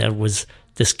 then there was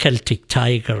this Celtic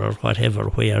tiger or whatever,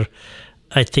 where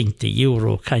I think the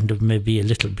euro kind of maybe a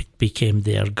little bit became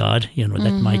their god, you know.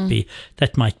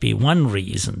 That might be one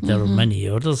reason. There are many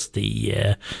others.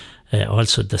 The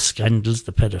also the scandals,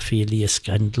 the pedophilia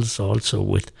scandals, also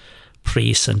with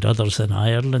priests and others in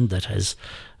Ireland, that has,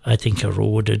 I think,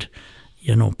 eroded,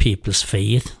 you know, people's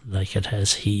faith like it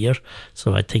has here.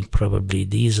 So I think probably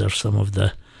these are some of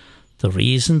the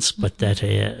reasons. But that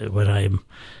what I'm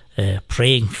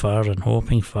praying for and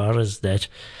hoping for is that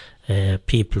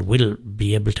people will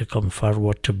be able to come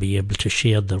forward to be able to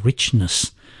share the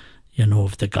richness, you know,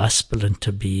 of the gospel, and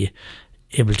to be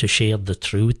able to share the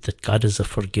truth that God is a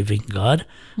forgiving God,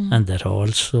 and that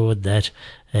also that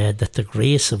the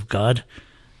grace of God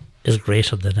is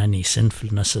greater than any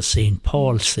sinfulness, as St.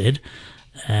 Paul said,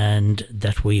 and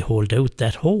that we hold out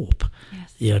that hope,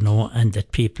 you know, and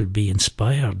that people be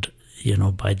inspired, you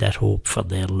know, by that hope for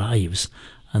their lives,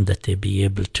 and that they be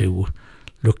able to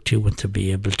look to and to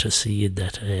be able to see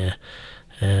that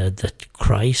that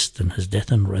Christ and his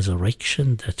death and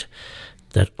resurrection,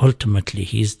 that ultimately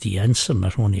he's the answer,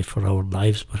 not only for our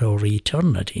lives but our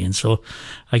eternity. And so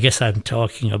I guess I'm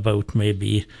talking about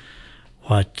maybe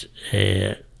what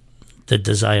the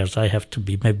desires I have to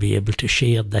be maybe able to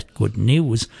share that good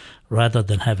news, rather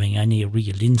than having any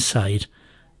real insight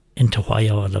into why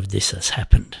all of this has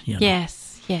happened, you know.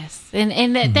 Yes,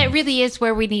 and that really is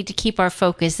where we need to keep our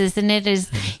focus, isn't it?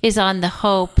 Is on the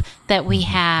hope that we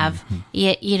have,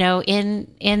 you know, in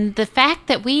the fact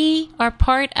that we are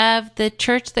part of the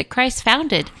church that Christ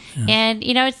founded, and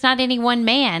you know, it's not any one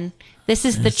man. This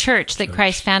is the church that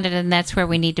Christ founded, and that's where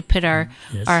we need to put our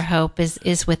hope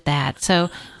is with that. So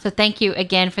thank you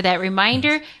again for that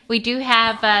reminder. We do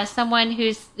have someone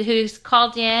who's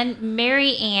called in.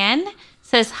 Mary Ann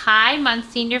says, "Hi,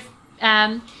 Monsignor."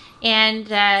 And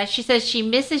she says she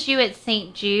misses you at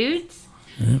St. Jude's.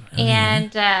 And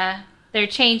they're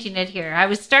changing it here. I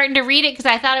was starting to read it because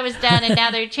I thought it was done, and now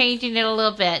they're changing it a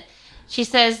little bit. She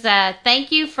says,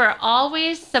 thank you for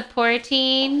always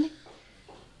supporting...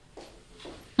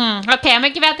 Okay, I'm going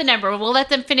to give out the number. We'll let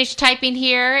them finish typing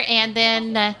here, and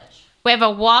then we have a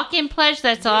walk-in pledge.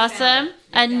 That's awesome.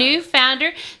 A new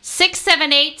founder,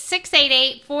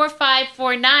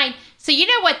 678-688-4549. So you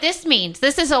know what this means.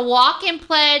 This is a walk-in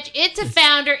pledge. It's a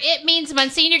founder. It means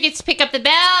Monsignor gets to pick up the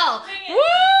bell. Woo!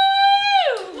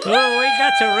 Oh, we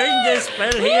got to ring this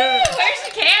bell here. Woo! Where's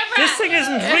the camera? This thing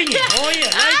isn't ringing. Oh,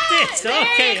 yeah, like this.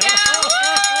 Okay.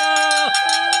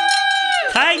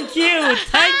 Thank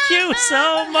you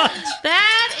so much.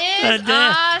 That is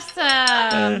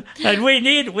awesome. And we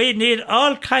need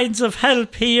all kinds of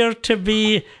help here to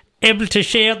be able to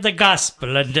share the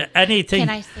gospel, and anything. Can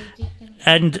I say, Deacon?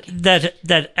 And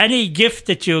that any gift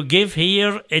that you give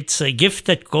here, it's a gift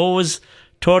that goes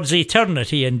towards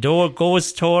eternity and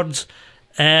goes towards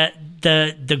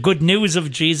the good news of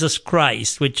Jesus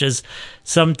Christ, which is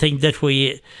something that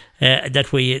we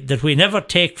never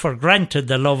take for granted,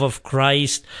 the love of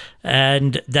Christ,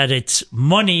 and that it's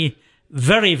money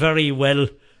very, very well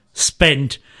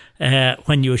spent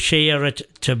when you share it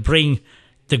to bring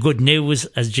the good news,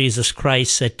 as Jesus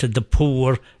Christ said, to the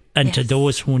poor and to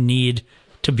those who need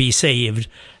to be saved.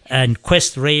 And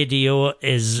Quest Radio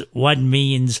is one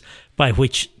means by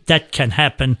which that can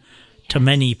happen to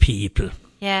many people.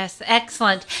 Yes,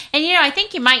 excellent. And you know, I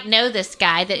think you might know this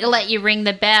guy that let you ring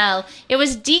the bell. It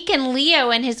was Deacon Leo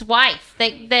and his wife.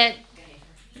 That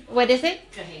what is it?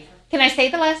 Can I say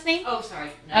the last name? Oh,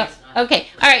 sorry. No, it's not. Okay.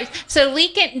 All right. So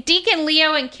Deacon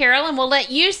Leo and Carolyn, we'll let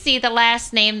you see the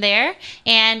last name there.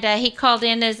 And he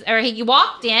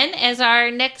walked in as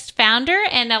our next founder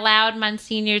and allowed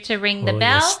Monsignor to ring the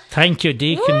bell. Yes. Thank you,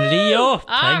 Deacon Leo.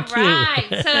 Thank you. All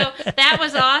right. So that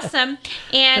was awesome.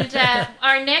 And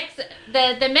our next,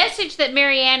 the message that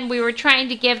Marianne, we were trying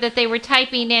to give that they were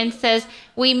typing in says,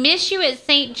 "We miss you at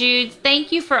St. Jude's.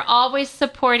 Thank you for always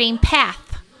supporting PATH."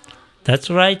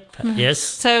 That's right. Yes.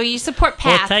 So you support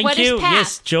PATH. Oh, thank What you. is PATH?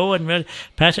 Yes, Joe and Will.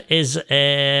 PATH is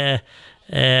the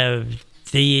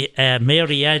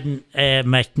Marianne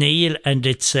McNeil, and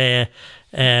it's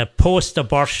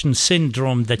post-abortion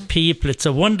syndrome that people. It's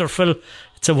a wonderful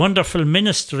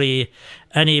ministry.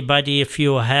 Anybody, if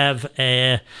you have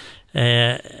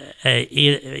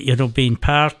been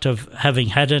part of having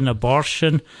had an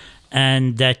abortion,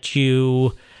 and that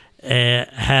you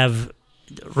have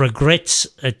regrets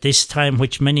at this time,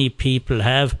 which many people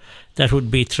have, that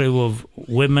would be true of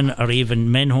women or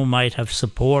even men who might have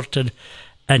supported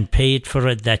and paid for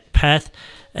it. That PATH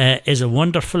is a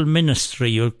wonderful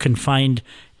ministry. You can find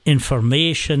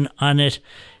information on it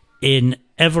in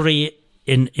every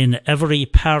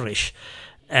parish,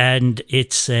 and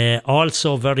it's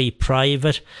also very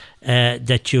private,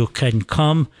 that you can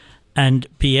come and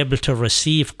be able to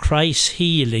receive Christ's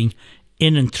healing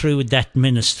in and through that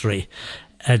ministry.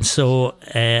 And so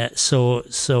that's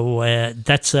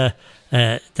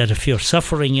that if you're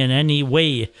suffering in any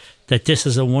way, that this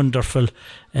is a wonderful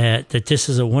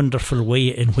way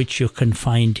in which you can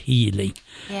find healing.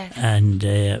 Yes. And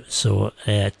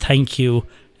thank you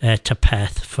to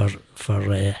PATH for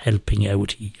helping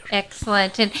out here.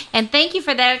 Excellent. And thank you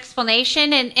for that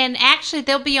explanation. And actually,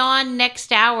 they'll be on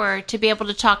next hour to be able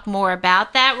to talk more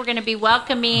about that. We're going to be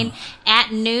welcoming,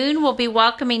 at noon, we'll be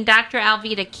welcoming Dr.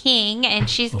 Alveda King, and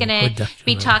she's going to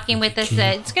be talking with us.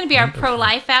 It's going to be our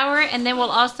pro-life hour, and then we'll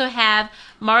also have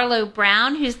Marlo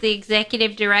Brown, who's the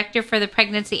executive director for the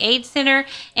Pregnancy Aid Center,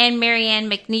 and Marianne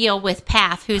McNeil with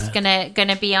PATH, who's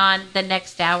gonna be on the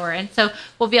next hour. And so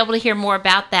we'll be able to hear more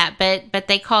about that. But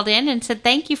they called in and said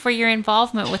thank you for your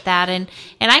involvement with that. And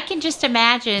I can just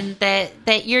imagine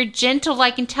that you're gentle. I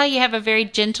can tell you have a very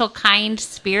gentle, kind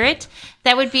spirit.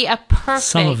 That would be a perfect.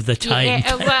 Some of the time.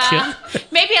 Well,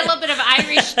 maybe a little bit of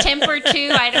Irish temper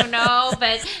too. I don't know,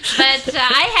 but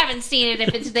I haven't seen it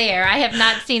if it's there. I have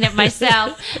not seen it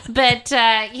myself. But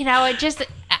it just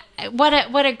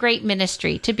what a great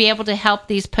ministry to be able to help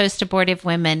these post-abortive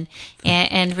women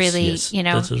and really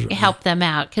help them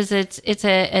out, because it's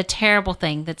a terrible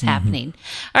thing that's happening.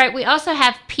 All right, we also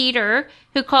have Peter,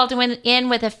 who called in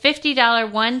with a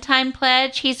 $50 one-time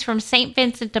pledge. He's from St.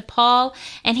 Vincent de Paul,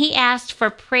 and he asked for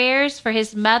prayers for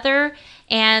his mother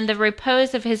and the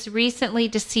repose of his recently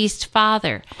deceased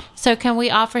father. So can we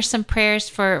offer some prayers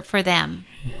for them?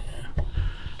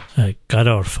 God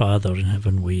our Father in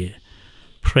heaven, we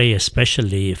pray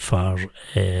especially for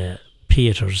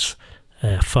Peter's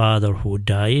father who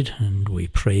died, and we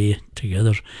pray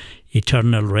together,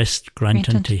 eternal rest grant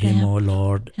unto him, O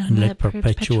Lord, and let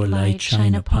perpetual light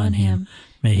shine upon him.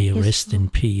 May he rest in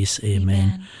peace.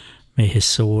 Amen. May his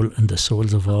soul and the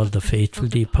souls of all the faithful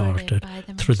departed,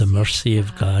 through the mercy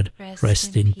of God,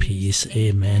 rest in peace.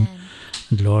 Amen.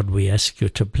 And Lord, we ask you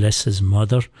to bless his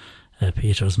mother,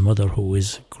 Peter's mother, who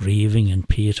is grieving, and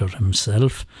Peter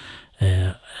himself,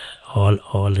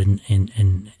 all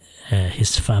in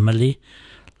his family.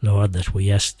 Lord, that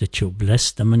we ask that you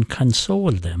bless them and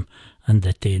console them, and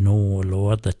that they know,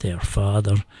 Lord, that their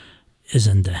Father is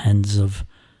in the hands of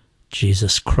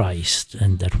Jesus Christ,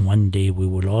 and that one day we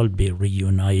will all be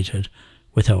reunited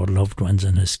with our loved ones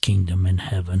in his kingdom in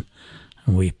heaven.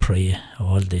 And we pray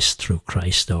all this through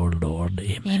Christ our Lord.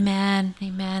 Amen. Amen.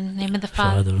 Amen. In the name of the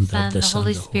Father, and Son, the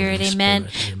Holy Spirit. Holy Amen.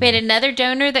 Spirit. We had another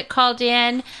donor that called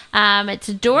in. It's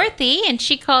Dorothy, and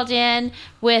she called in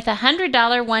with a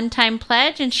 $100 one-time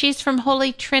pledge, and she's from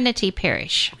Holy Trinity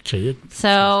Parish.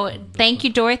 So thank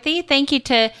you, Dorothy. Thank you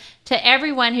to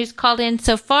everyone who's called in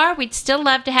so far. We'd still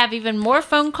love to have even more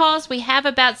phone calls. We have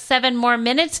about 7 more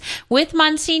minutes with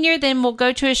Monsignor. Then we'll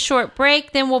go to a short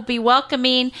break. Then we'll be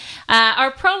welcoming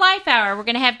our pro-life hour. We're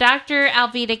going to have Dr.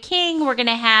 Alveda King. We're going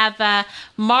to have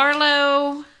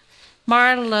Marlo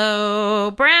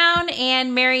Brown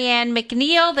and Marianne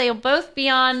McNeil. They'll both be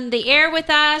on the air with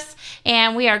us,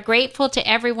 and we are grateful to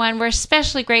everyone. We're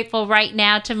especially grateful right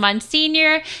now to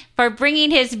Monsignor for bringing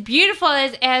his beautiful,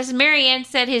 as Marianne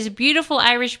said, his beautiful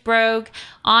Irish brogue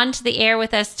onto the air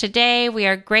with us today. We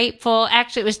are grateful.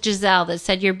 Actually, it was Giselle that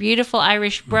said your beautiful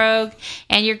Irish brogue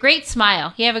and your great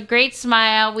smile. You have a great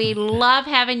smile. We love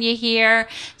having you here.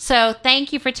 So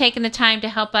thank you for taking the time to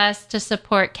help us to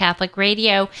support Catholic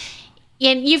Radio.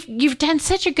 And you've done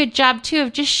such a good job, too,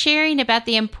 of just sharing about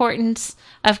the importance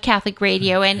of Catholic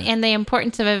Radio and the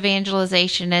importance of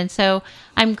evangelization. And so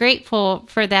I'm grateful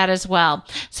for that as well.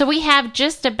 So we have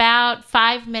just about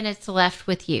 5 minutes left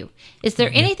with you. Is there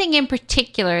anything in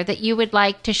particular that you would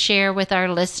like to share with our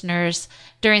listeners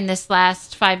during this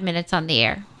last 5 minutes on the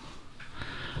air?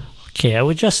 Okay, I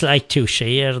would just like to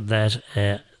share that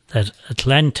that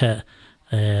Atlanta,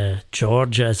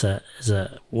 Georgia, is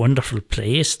a wonderful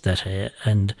place,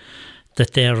 and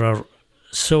that there are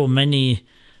so many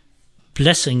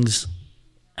blessings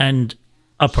and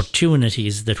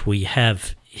opportunities that we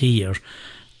have here,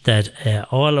 that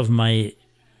all of my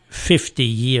 50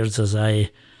 years, as I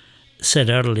said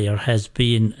earlier, has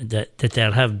been that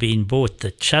there have been both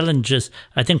the challenges.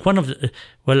 I think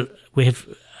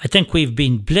I think we've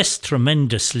been blessed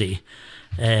tremendously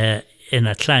in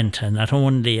Atlanta, not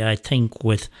only I think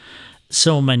with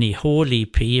so many holy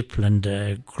people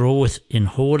and growth in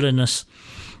holiness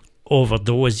over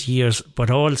those years, but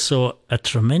also a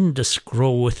tremendous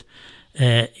growth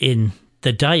in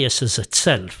the diocese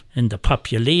itself, in the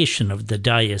population of the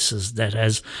diocese,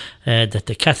 that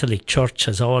the Catholic Church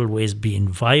has always been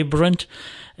vibrant,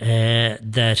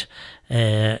 that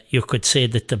you could say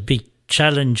that the big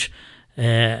challenge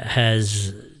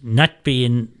has not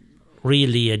been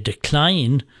really a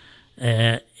decline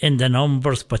in the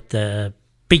numbers, but the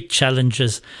big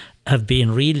challenges have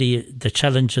been really the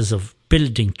challenges of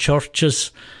building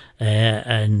churches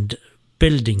and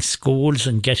building schools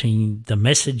and getting the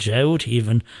message out.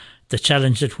 Even the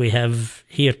challenge that we have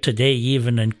here today,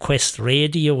 even in Quest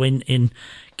Radio, in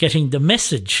getting the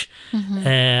message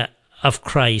of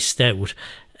Christ out.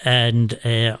 And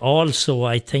also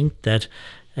I think that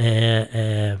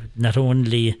not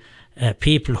only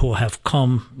people who have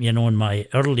come, in my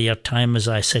earlier time, as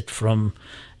I said, from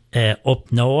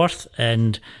up north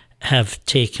and have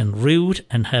taken root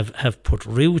and have put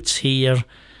roots here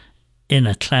in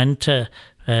Atlanta,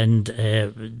 and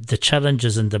the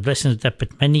challenges and the blessings that,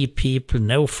 but many people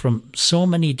now from so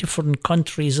many different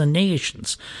countries and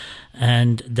nations,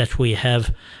 and that we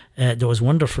have those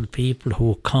wonderful people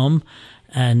who come.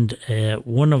 And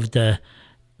one of the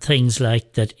things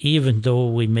like that, even though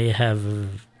we may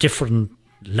have different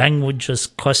languages,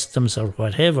 customs or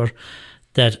whatever,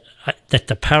 that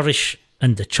the parish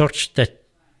and the church that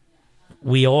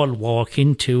we all walk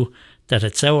into, that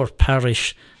it's our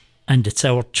parish and it's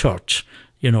our church,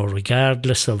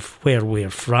 regardless of where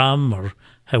we're from or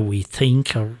how we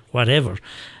think or whatever.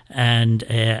 And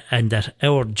that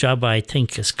our job, I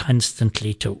think, is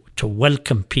constantly to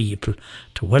welcome people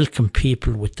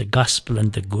with the gospel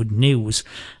and the good news.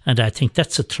 And I think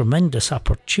that's a tremendous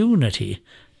opportunity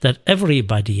that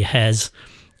everybody has,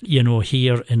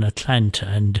 here in Atlanta.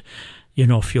 And,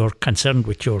 if you're concerned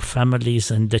with your families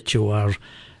and that you are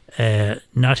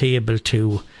not able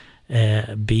to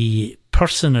be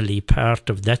personally part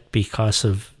of that because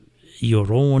of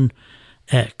your own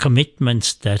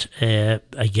commitments, that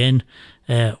again,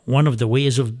 one of the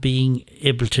ways of being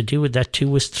able to do that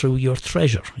too is through your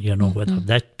treasure, whether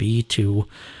that be to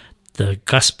the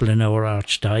gospel in our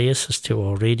archdiocese, to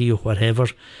our radio, whatever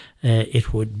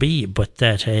it would be. But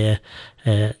that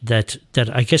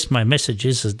I guess my message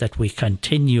is that we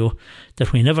continue,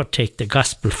 that we never take the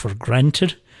gospel for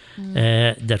granted,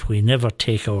 that we never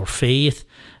take our faith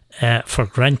for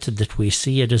granted, that we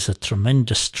see it as a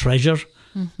tremendous treasure,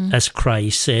 as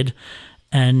Christ said,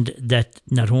 and that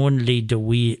not only do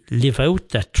we live out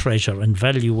that treasure and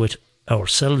value it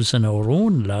ourselves in our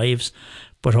own lives,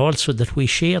 but also that we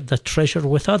share that treasure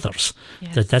with others.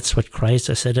 Yes. That's what Christ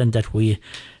has said, and that we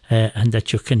and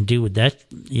that you can do that,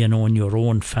 in your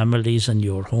own families and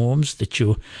your homes. That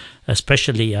you,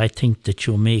 especially, I think that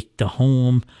you make the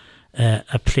home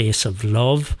a place of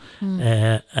love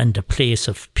and a place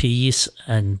of peace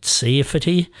and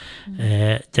safety.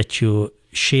 That you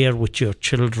share with your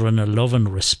children a love and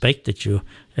respect, that you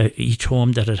each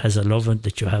home, that it has a love, and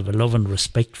that you have a love and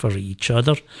respect for each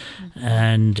other,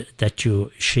 and that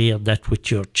you share that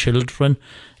with your children.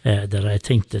 That I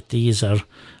think that these are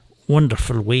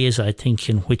wonderful ways, I think,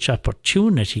 in which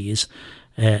opportunities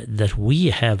that we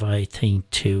have, I think,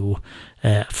 to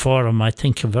form, I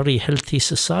think, a very healthy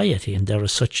society. And there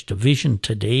is such division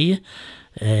today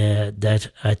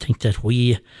that I think that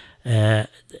we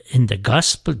in the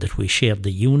gospel, that we share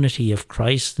the unity of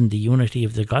Christ and the unity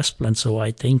of the gospel. And so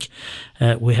I think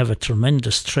we have a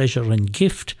tremendous treasure and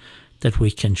gift that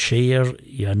we can share,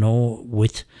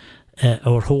 with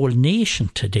our whole nation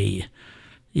today,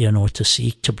 to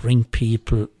seek to bring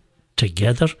people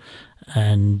together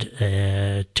and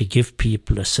to give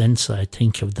people a sense, I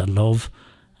think, of the love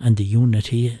and the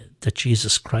unity that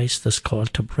Jesus Christ has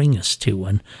called to bring us to.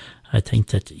 And I think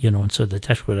that, and so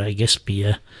that would, I guess, be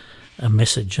a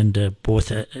message and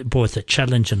both a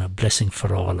challenge and a blessing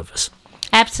for all of us.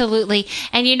 Absolutely.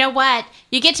 And you know what?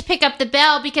 You get to pick up the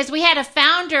bell because we had a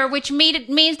founder, which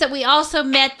means that we also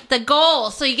met the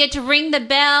goal. So you get to ring the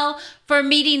bell for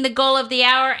meeting the goal of the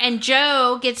hour, and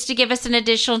Joe gets to give us an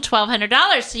additional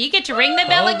 $1,200. So you get to ring the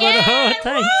bell again.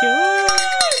 Thank you. All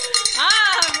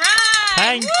right.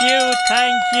 Thank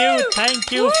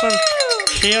you for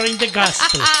sharing the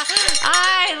gospel.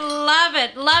 I love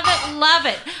it.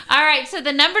 All right, so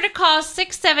the number to call is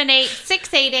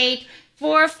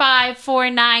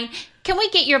 678-688-4549. Can we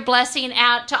get your blessing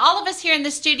out to all of us here in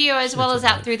the studio as well as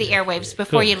out through the airwaves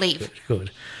before you leave? Good.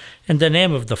 In the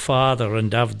name of the Father,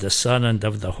 and of the Son, and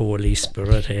of the Holy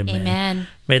Spirit, amen. Amen.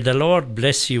 May the Lord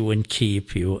bless you and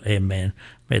keep you, amen.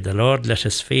 May the Lord let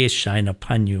his face shine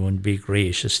upon you and be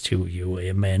gracious to you,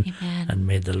 amen. Amen. And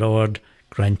may the Lord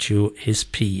grant you his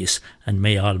peace, and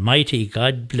may Almighty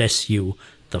God bless you,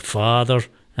 the Father,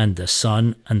 and the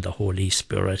Son, and the Holy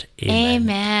Spirit. Amen.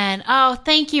 Amen. Oh,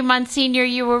 thank you, Monsignor.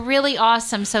 You were really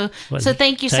awesome. So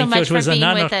thank you so much for being with us. It was an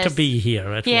honor to be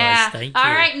here. It was. Thank you.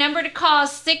 All right, number to call is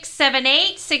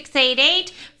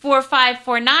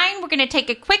 678-688-4549. We're going to take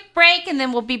a quick break, and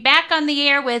then we'll be back on the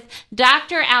air with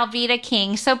Dr. Alveda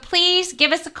King. So please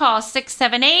give us a call,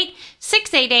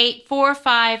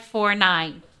 678-688-4549.